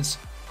guy is,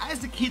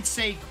 as the kids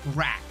say,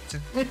 cracked.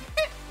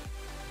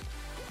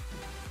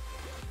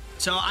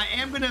 So I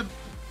am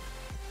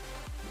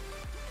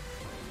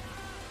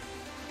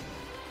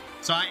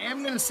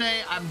gonna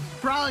say I'm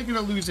probably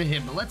gonna lose a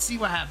hit, but let's see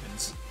what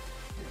happens.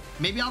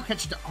 Maybe I'll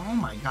catch it. Oh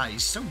my god,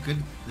 he's so good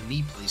with the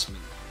knee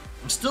placement.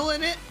 I'm still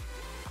in it.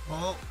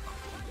 Oh.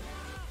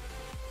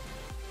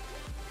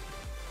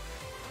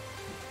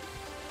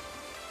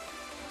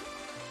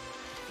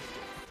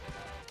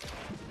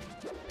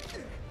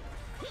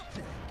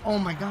 Oh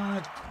my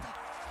god.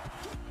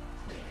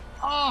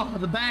 Oh,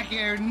 the back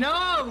air.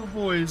 No,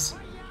 boys.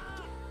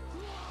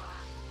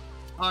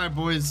 All right,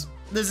 boys.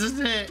 This is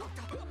it.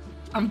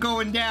 I'm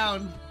going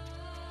down.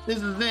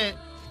 This is it.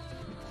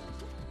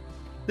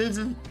 This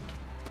is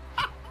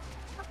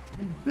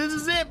this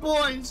is it,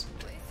 boys.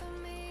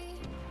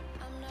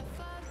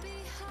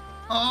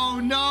 Oh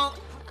no.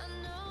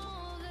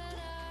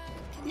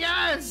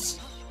 Yes.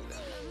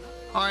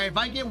 All right, if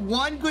I get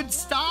one good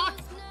stock,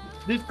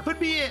 this could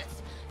be it.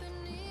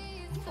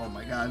 Oh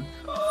my god.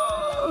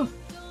 Oh.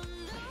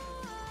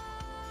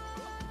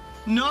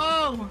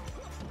 No.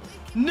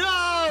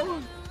 No.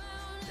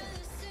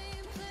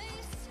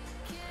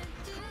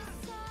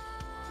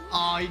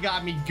 Oh, he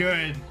got me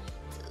good.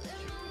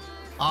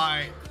 All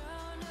right.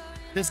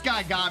 This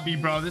guy got me,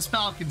 bro. This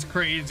Falcon's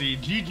crazy.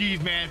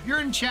 GG's, man. If you're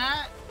in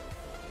chat,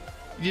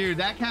 dude,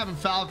 that Captain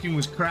Falcon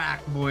was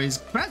cracked, boys.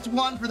 Press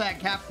 1 for that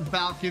Captain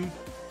Falcon.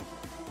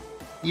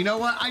 You know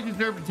what? I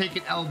deserve to take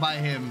an L by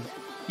him.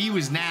 He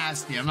was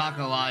nasty. I'm not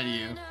gonna lie to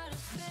you.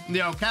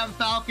 Yo, Captain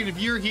Falcon, if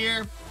you're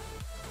here,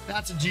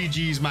 that's a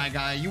GG's, my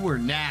guy. You were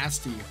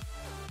nasty.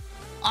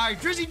 All right,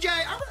 Drizzy J.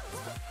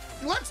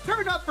 Let's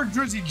turn up for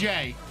Drizzy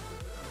J.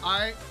 All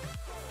right.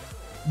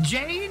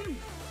 Jane?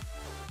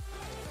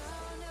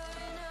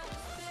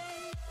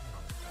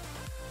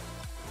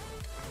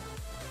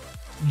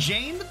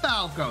 Jane the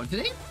Falco.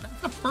 Today,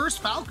 that's the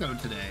first Falco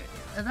today.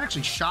 That's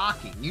actually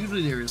shocking.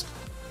 Usually there's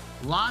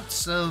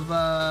lots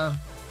of,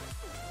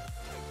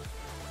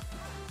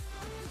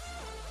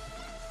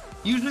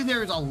 usually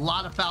there's a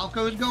lot of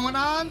Falcos going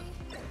on.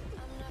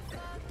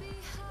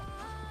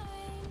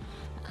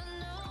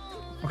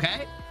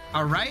 Okay.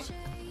 All right.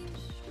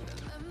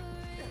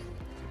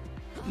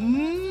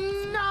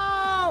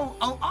 No.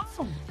 Oh,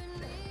 oh.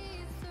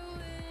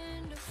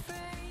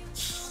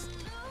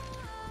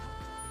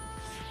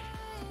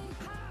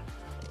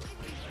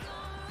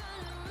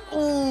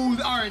 Oh,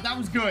 all right, that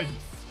was good.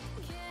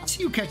 I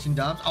see you catching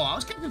dubs. Oh, I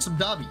was catching some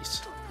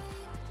dubbies.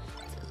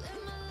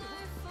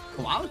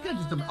 Oh, I was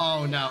catching some.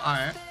 Oh, no. All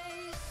right.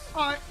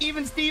 All right,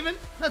 even Steven.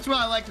 That's what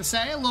I like to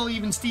say. A little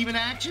even Steven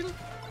action.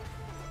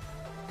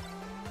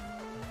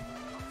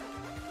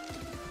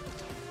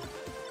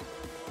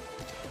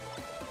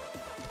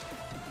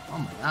 Oh,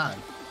 my God.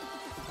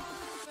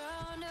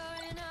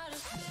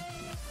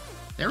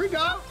 There we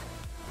go.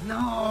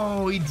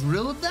 No, he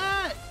drilled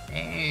that?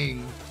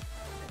 Dang.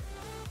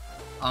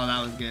 Oh,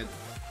 that was good.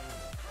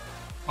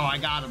 Oh, I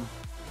got him.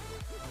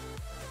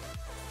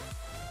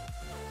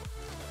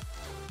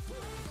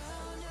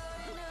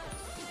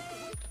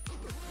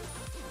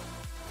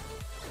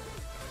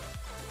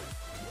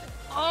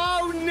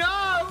 Oh,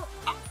 no!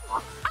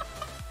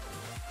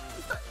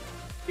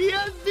 He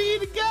has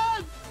Dean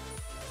again!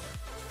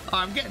 Oh,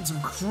 I'm getting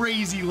some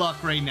crazy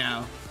luck right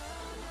now.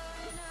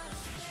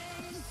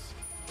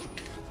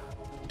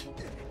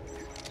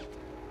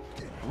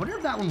 I wonder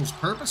if that one was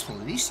purposeful.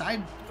 Did he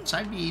side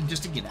B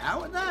just to get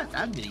out with that?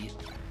 That'd be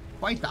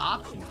quite the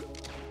option.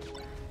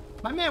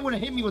 My man would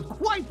have hit me with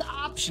quite the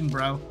option,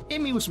 bro.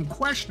 Hit me with some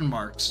question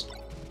marks.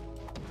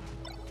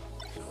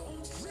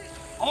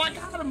 Oh, I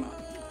got him.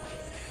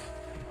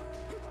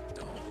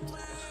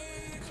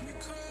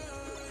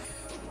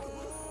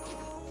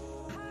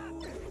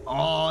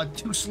 Oh,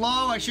 too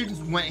slow. I should have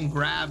just went and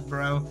grabbed,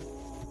 bro.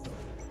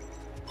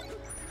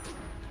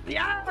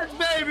 Yes,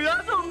 baby.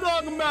 That's what I'm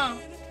talking about.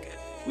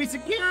 We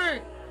secure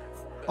it.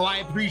 Oh, I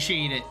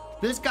appreciate it.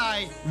 This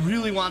guy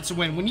really wants to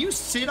win. When you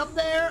sit up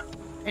there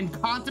and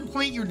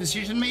contemplate your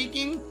decision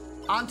making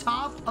on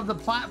top of the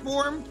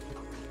platform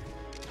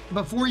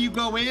before you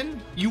go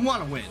in, you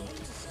want to win.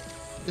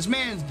 This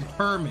man's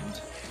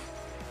determined.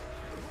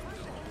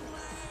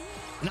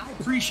 And I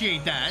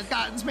appreciate that.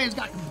 This man's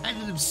got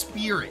competitive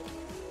spirit.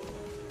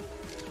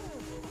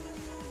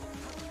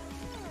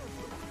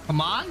 Come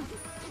on.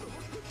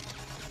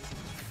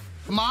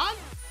 Come on.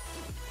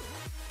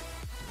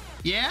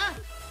 Yeah?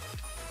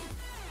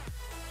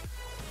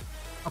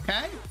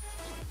 Okay.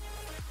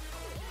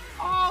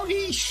 Oh,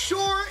 he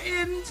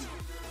shortened.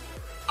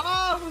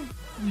 Oh,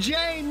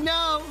 Jay,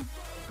 no.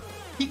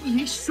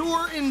 He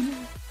shortened.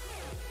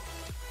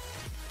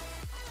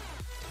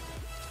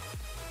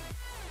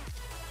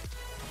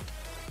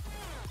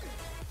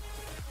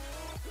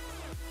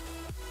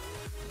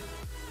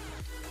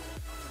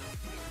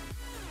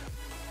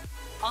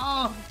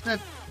 Oh,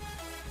 that.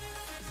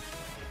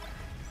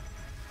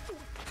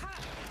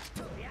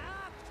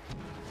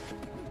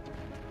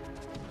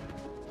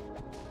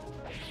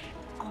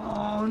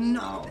 Oh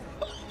no.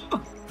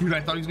 Dude,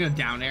 I thought he was gonna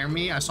down air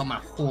me. I saw my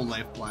whole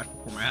life flash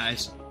before my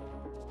eyes.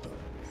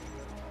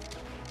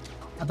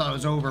 I thought it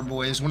was over,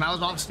 boys. When I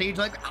was off stage,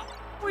 like,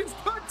 oh, his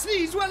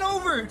footsies went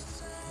over.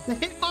 The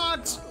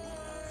hitbox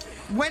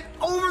went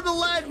over the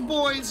ledge,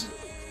 boys.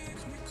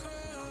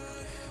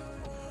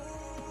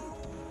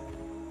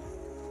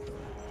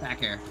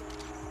 Back air.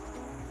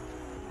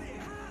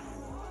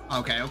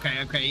 Okay,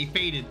 okay, okay. He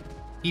faded.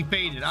 He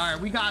faded. All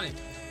right, we got it.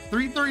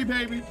 3-3,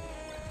 baby.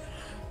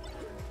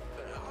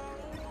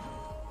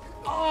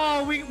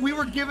 Oh, we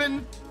were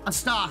given a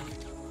stock.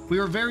 We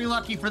were very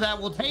lucky for that.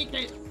 We'll take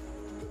it.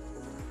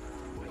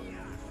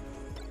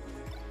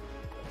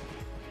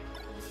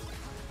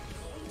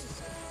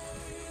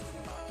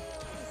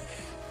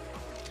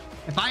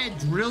 If I had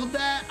drilled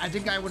that, I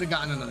think I would have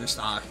gotten another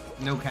stock.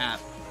 No cap.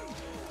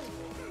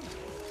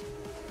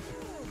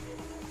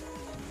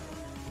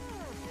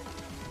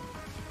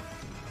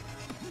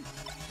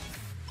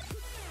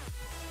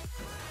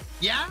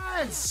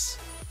 Yes!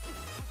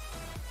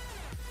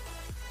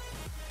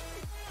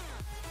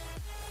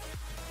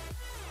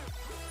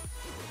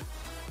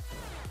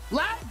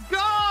 Let's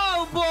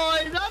go,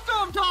 boys! That's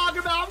what I'm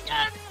talking about.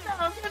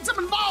 I'm getting some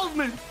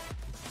involvement.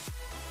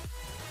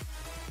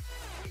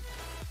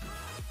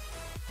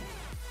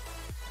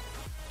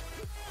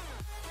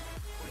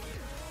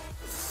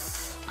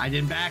 I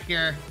didn't back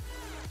here.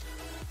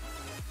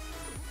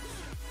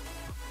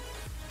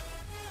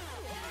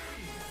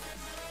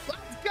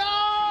 Let's go!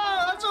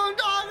 That's what I'm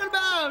talking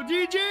about!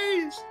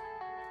 GG's!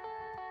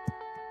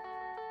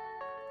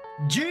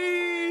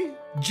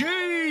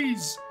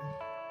 GG's!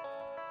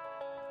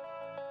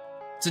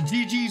 It's a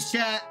GG's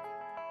chat.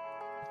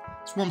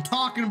 That's what I'm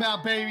talking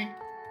about, baby.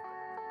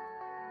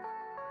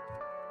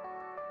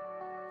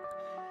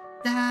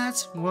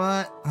 That's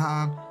what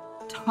I'm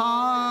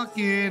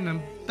talking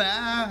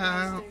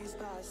about.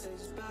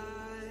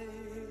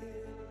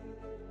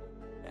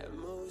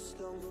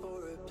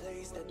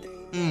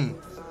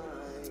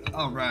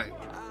 All right.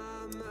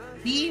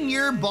 Being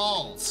your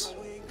balls.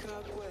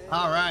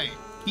 All right.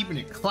 Keeping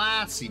it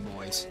classy,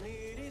 boys.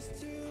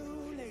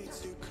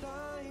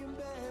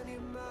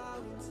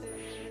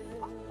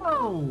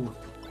 Oh.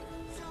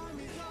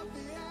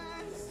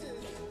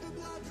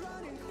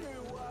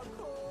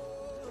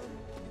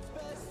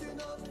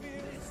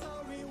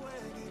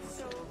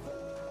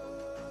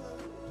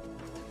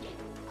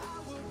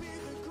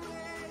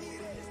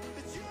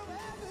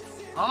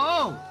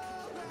 Oh!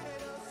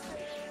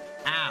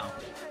 Ow.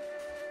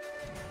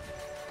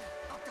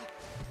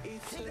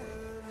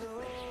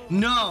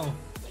 No!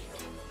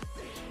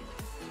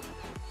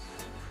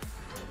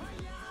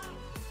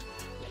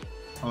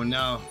 Oh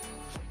no.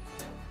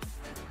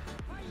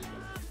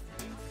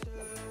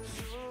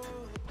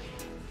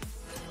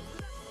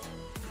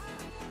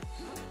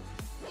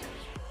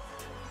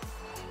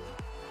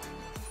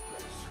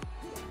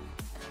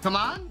 Come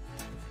on!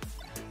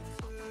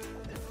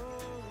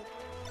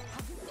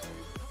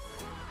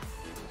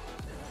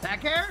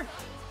 Back air?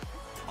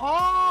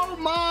 Oh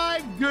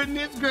my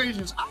goodness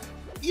gracious.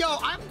 Yo,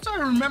 I'm trying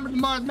to remember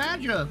tomorrow's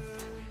matchup.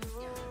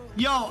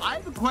 Yo, I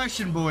have a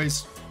question,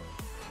 boys.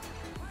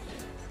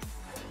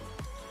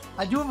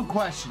 I do have a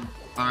question.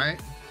 Alright.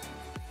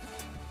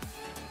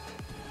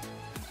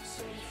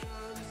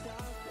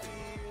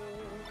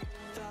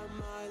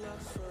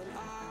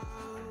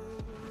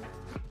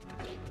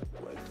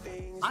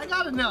 I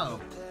gotta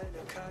know.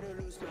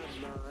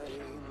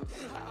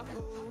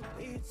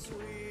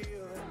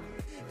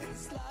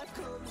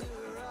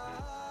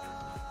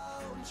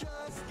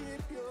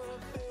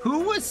 Who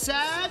was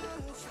sad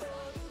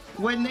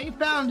when they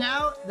found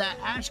out that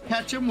Ash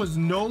Ketchum was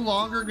no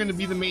longer going to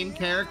be the main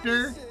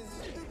character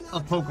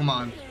of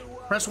Pokemon?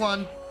 Press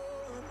 1.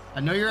 I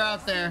know you're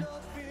out there.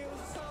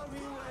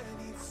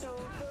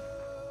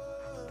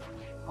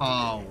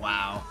 Oh,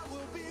 wow.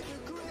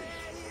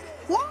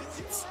 What?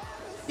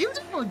 He was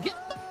able to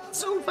get that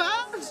so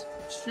fast?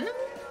 Shit.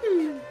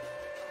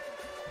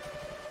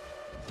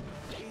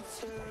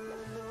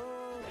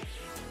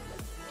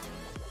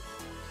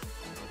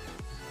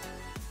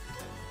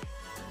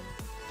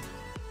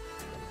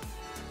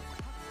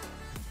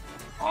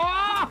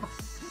 Oh!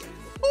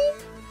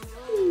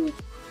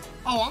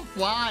 Oh, I'm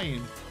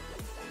flying.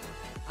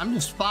 I'm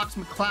just Fox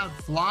McCloud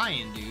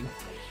flying, dude.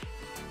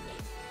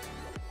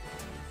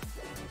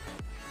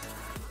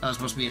 That was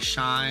supposed to be a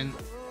shine.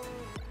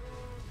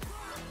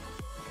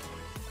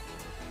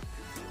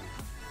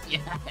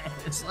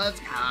 Yes,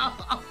 let's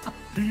go.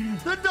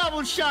 The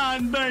double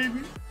shine, baby.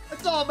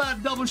 It's all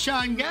about double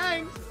shine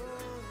gang.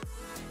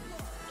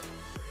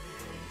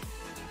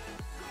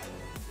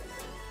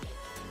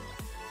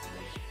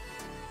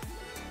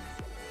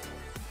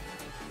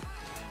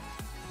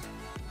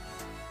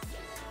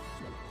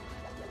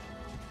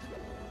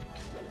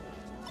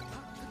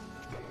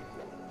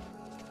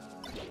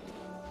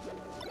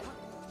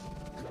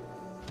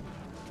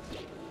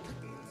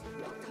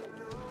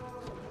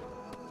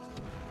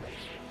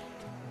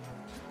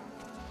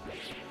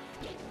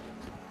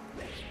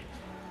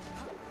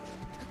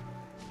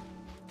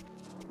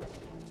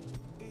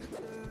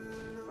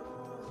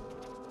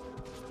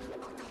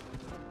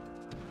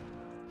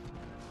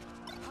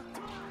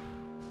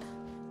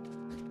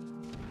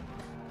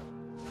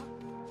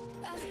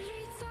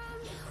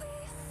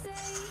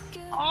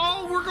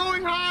 Oh, we're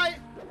going high.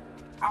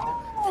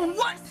 Oh,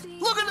 what?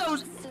 Look at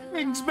those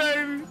things,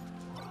 baby.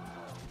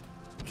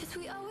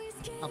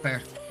 Up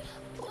there.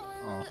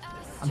 Oh,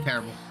 I'm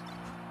terrible.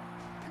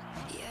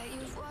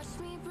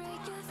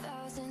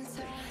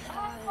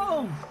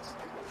 Oh.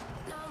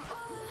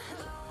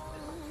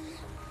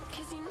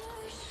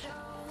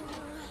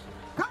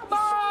 Come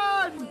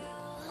on.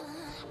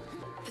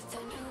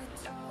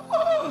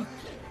 Oh,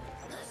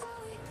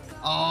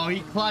 oh, he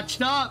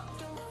clutched up.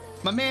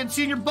 My man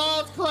Senior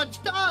Balls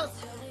clutched up.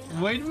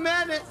 Wait a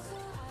minute.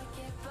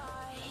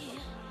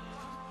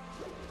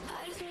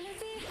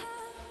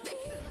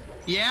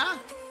 Yeah?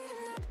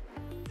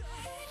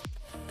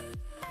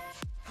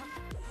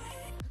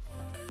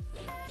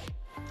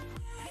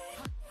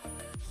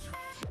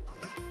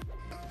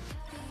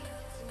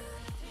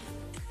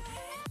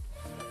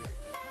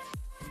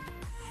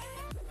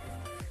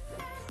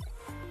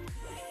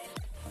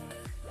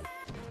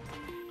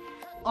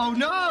 Oh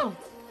no!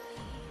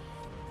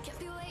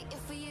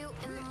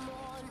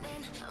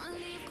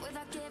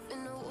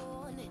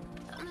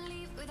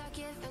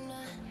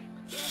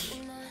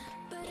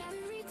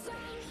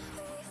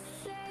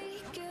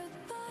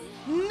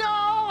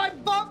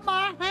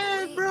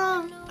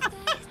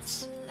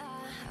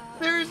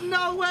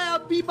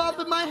 bebop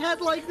in my head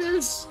like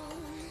this.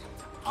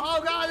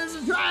 Oh god, this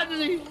is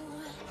tragedy.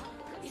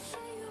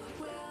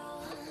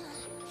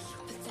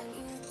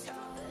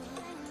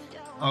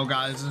 Oh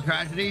god, this is a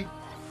tragedy.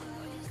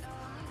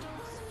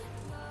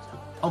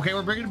 Okay,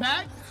 we're bringing it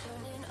back.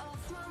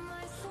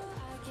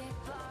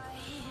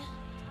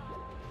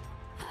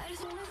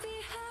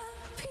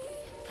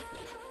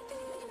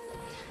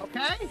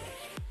 Okay.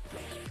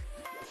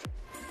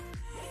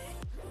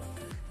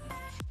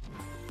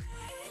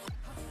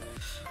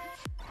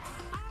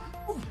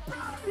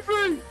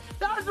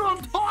 That's what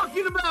I'm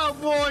talking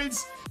about,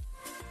 boys.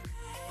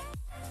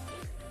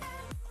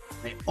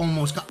 They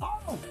almost got.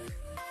 Oh.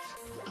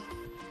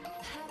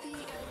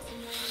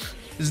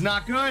 This is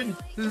not good.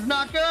 This is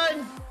not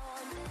good.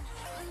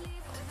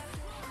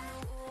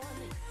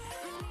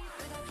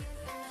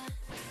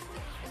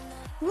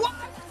 What?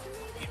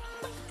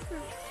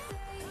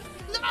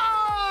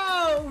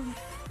 No!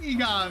 He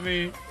got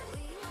me.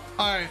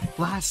 All right,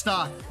 last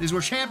stop. This is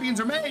where champions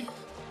are made.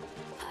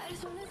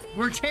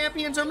 Where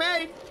champions are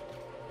made.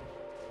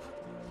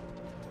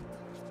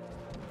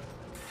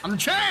 I'm the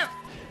champ.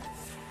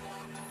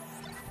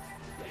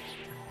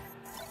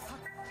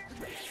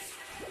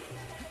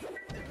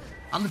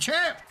 I'm the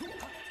champ.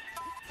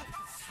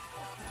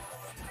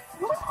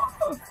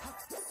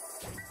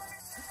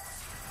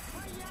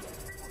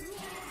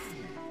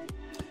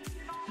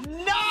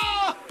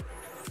 No!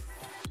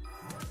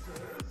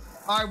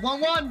 All right,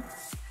 1-1.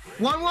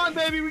 1-1,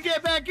 baby. We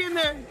get back in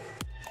there.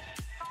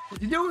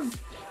 What you doing?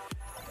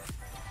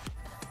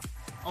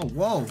 Oh,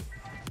 whoa.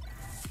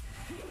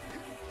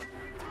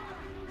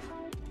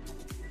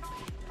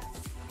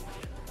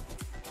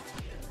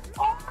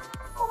 Oh,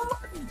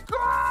 let's go!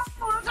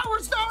 That's how we're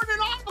starting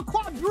off. A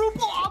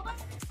quadruple up.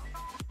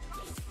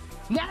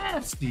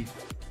 Nasty.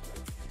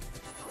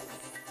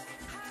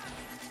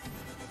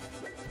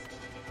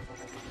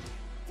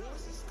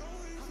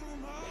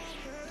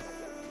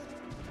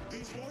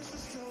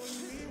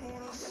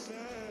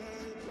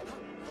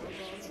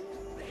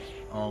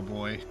 Oh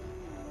boy.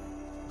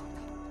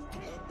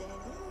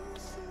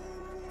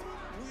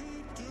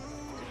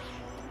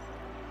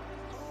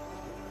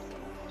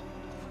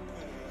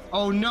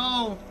 Oh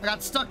no, I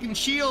got stuck in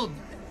shield.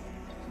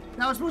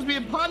 That was supposed to be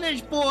a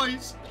punish,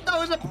 boys. That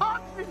was a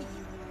punish.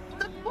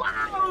 The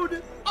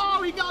cloud.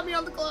 Oh, he got me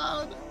on the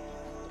cloud.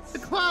 The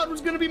cloud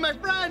was gonna be my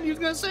friend. He was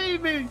gonna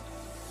save me.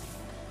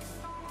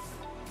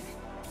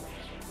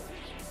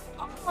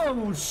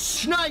 Oh,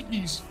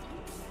 shnikes.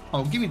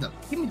 Oh, give me them.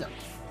 Give me them.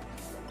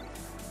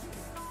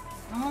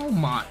 Oh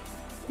my,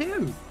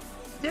 dude.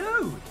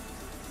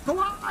 Go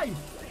high.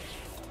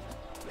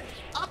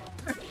 Up.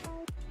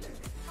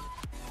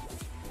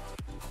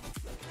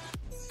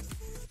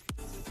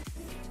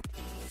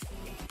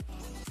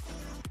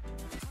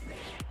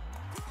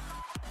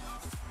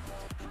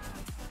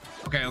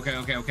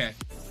 Okay.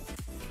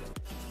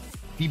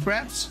 Deep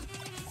breaths.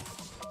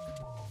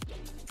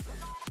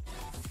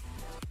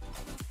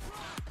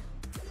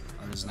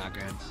 Oh, this is not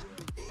good.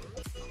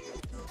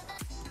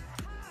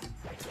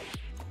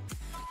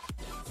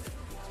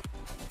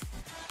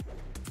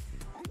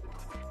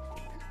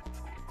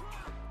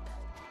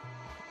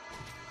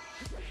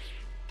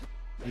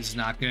 This is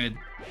not good.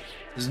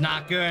 This is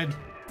not good.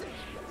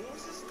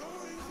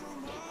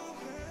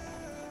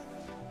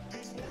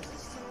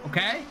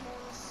 Okay.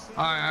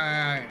 All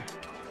right.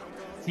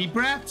 Deep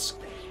breaths.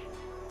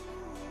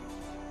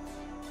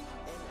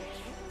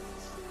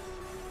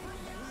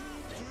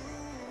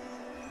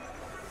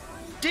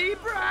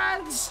 Deep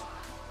breaths.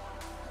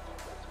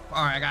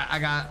 All right, I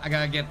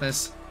gotta get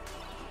this.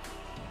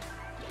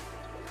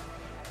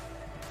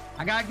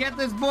 I gotta get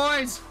this,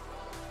 boys.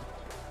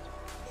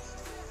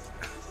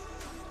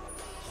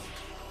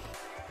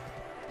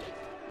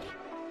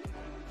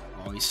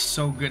 Oh, he's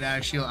so good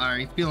at shield. All right,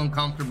 he's feeling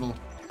comfortable.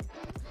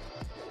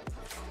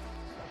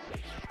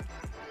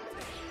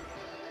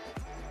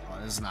 Oh,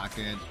 this is not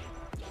good.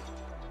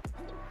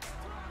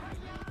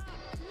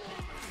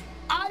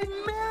 I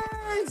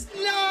missed!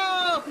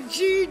 No!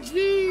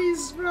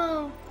 GG's,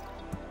 bro.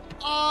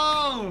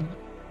 Oh,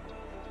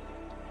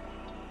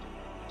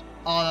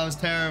 that was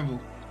terrible.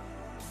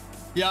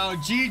 Yo,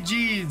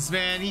 GG's,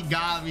 man. He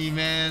got me,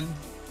 man.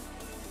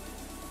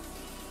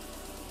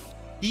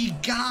 He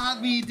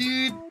got me,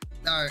 dude.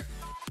 All right.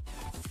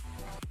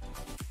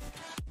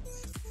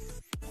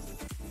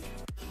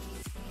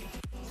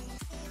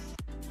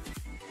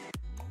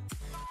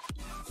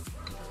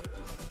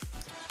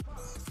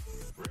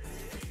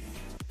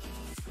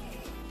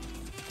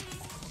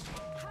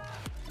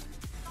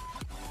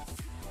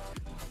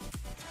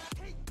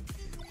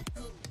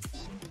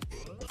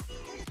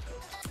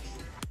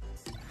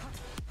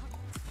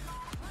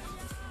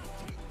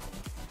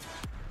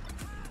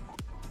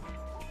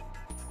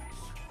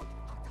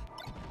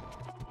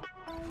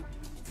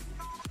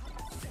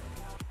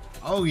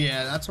 Oh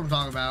yeah, that's what I'm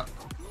talking about.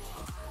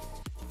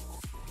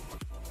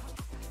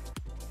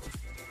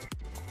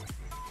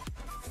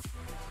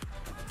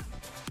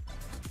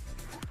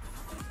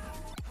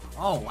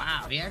 Oh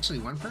wow, he actually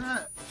went for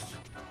that?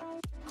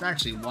 It's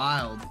actually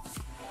wild.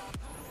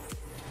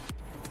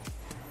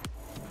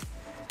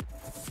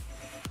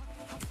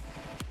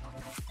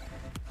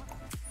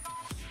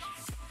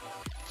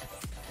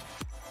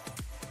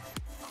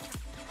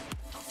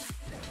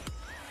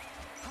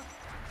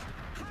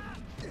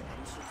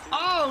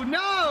 Oh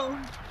no!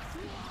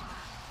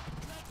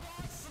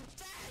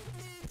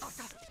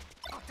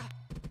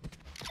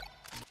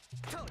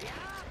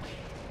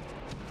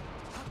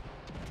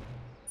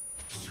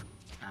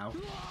 Ow.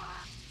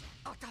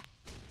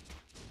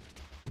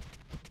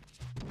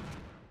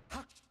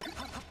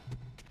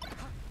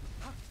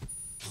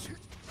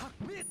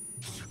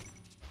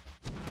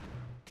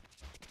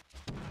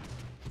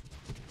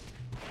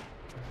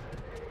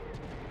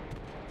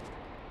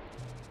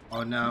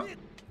 Oh no.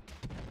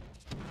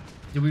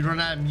 Did we run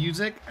out of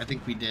music? I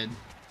think we did.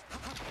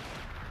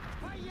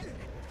 I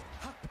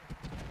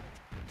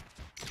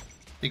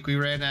think we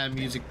ran out of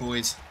music,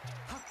 boys.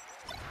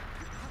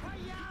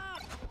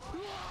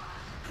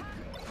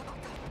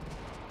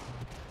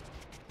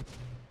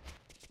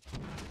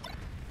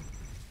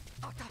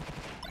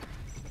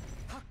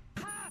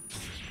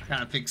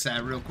 Gotta fix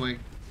that real quick.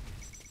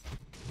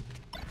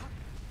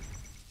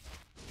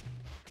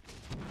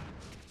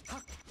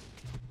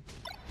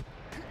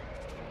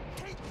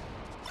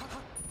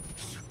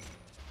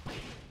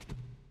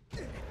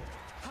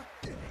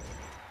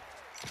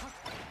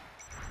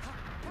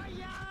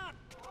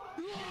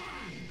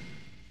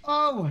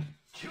 Oh!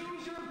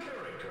 Choose your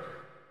character.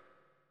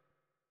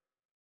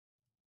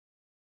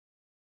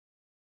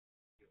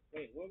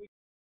 Wait, what we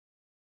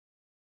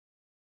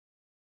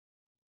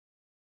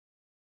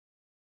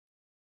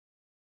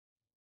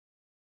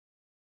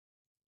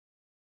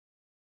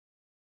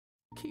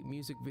Keep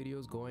music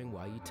videos going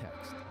while you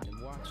text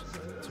and watch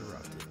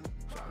uninterrupted.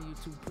 Try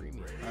YouTube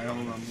Premium. Alright,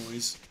 hold on,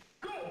 boys.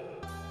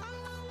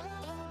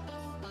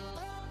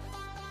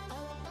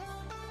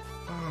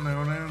 Oh,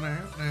 no, no, no, no,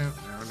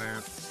 no,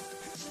 no.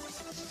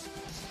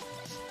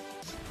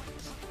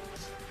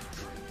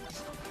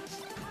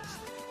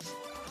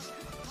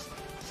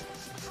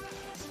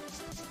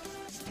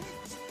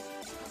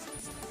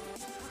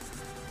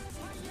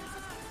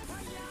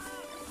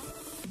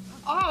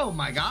 Oh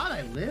my god,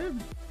 I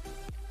lived.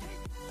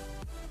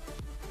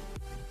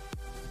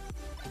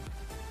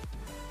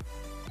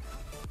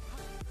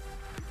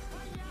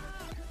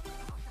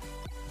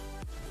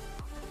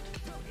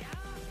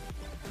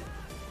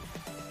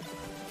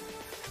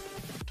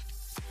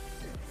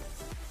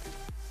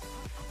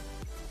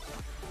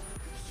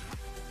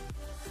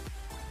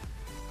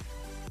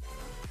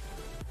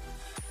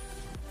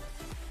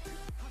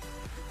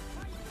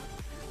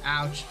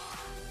 Ouch.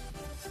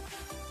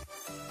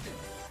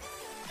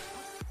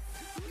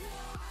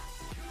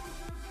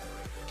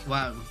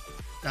 Wow,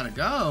 gotta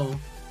go.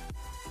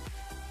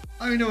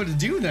 I don't even know what to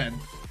do then.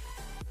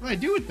 What do I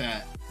do with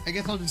that? I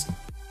guess I'll just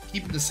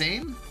keep it the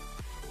same.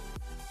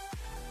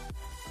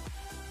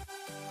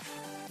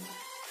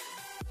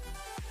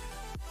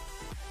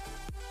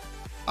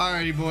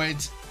 Alrighty,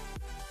 boys.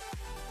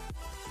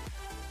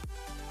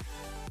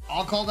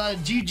 I'll call that a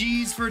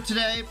GG's for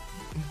today.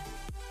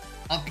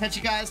 I'll catch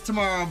you guys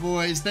tomorrow,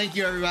 boys. Thank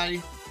you,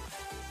 everybody.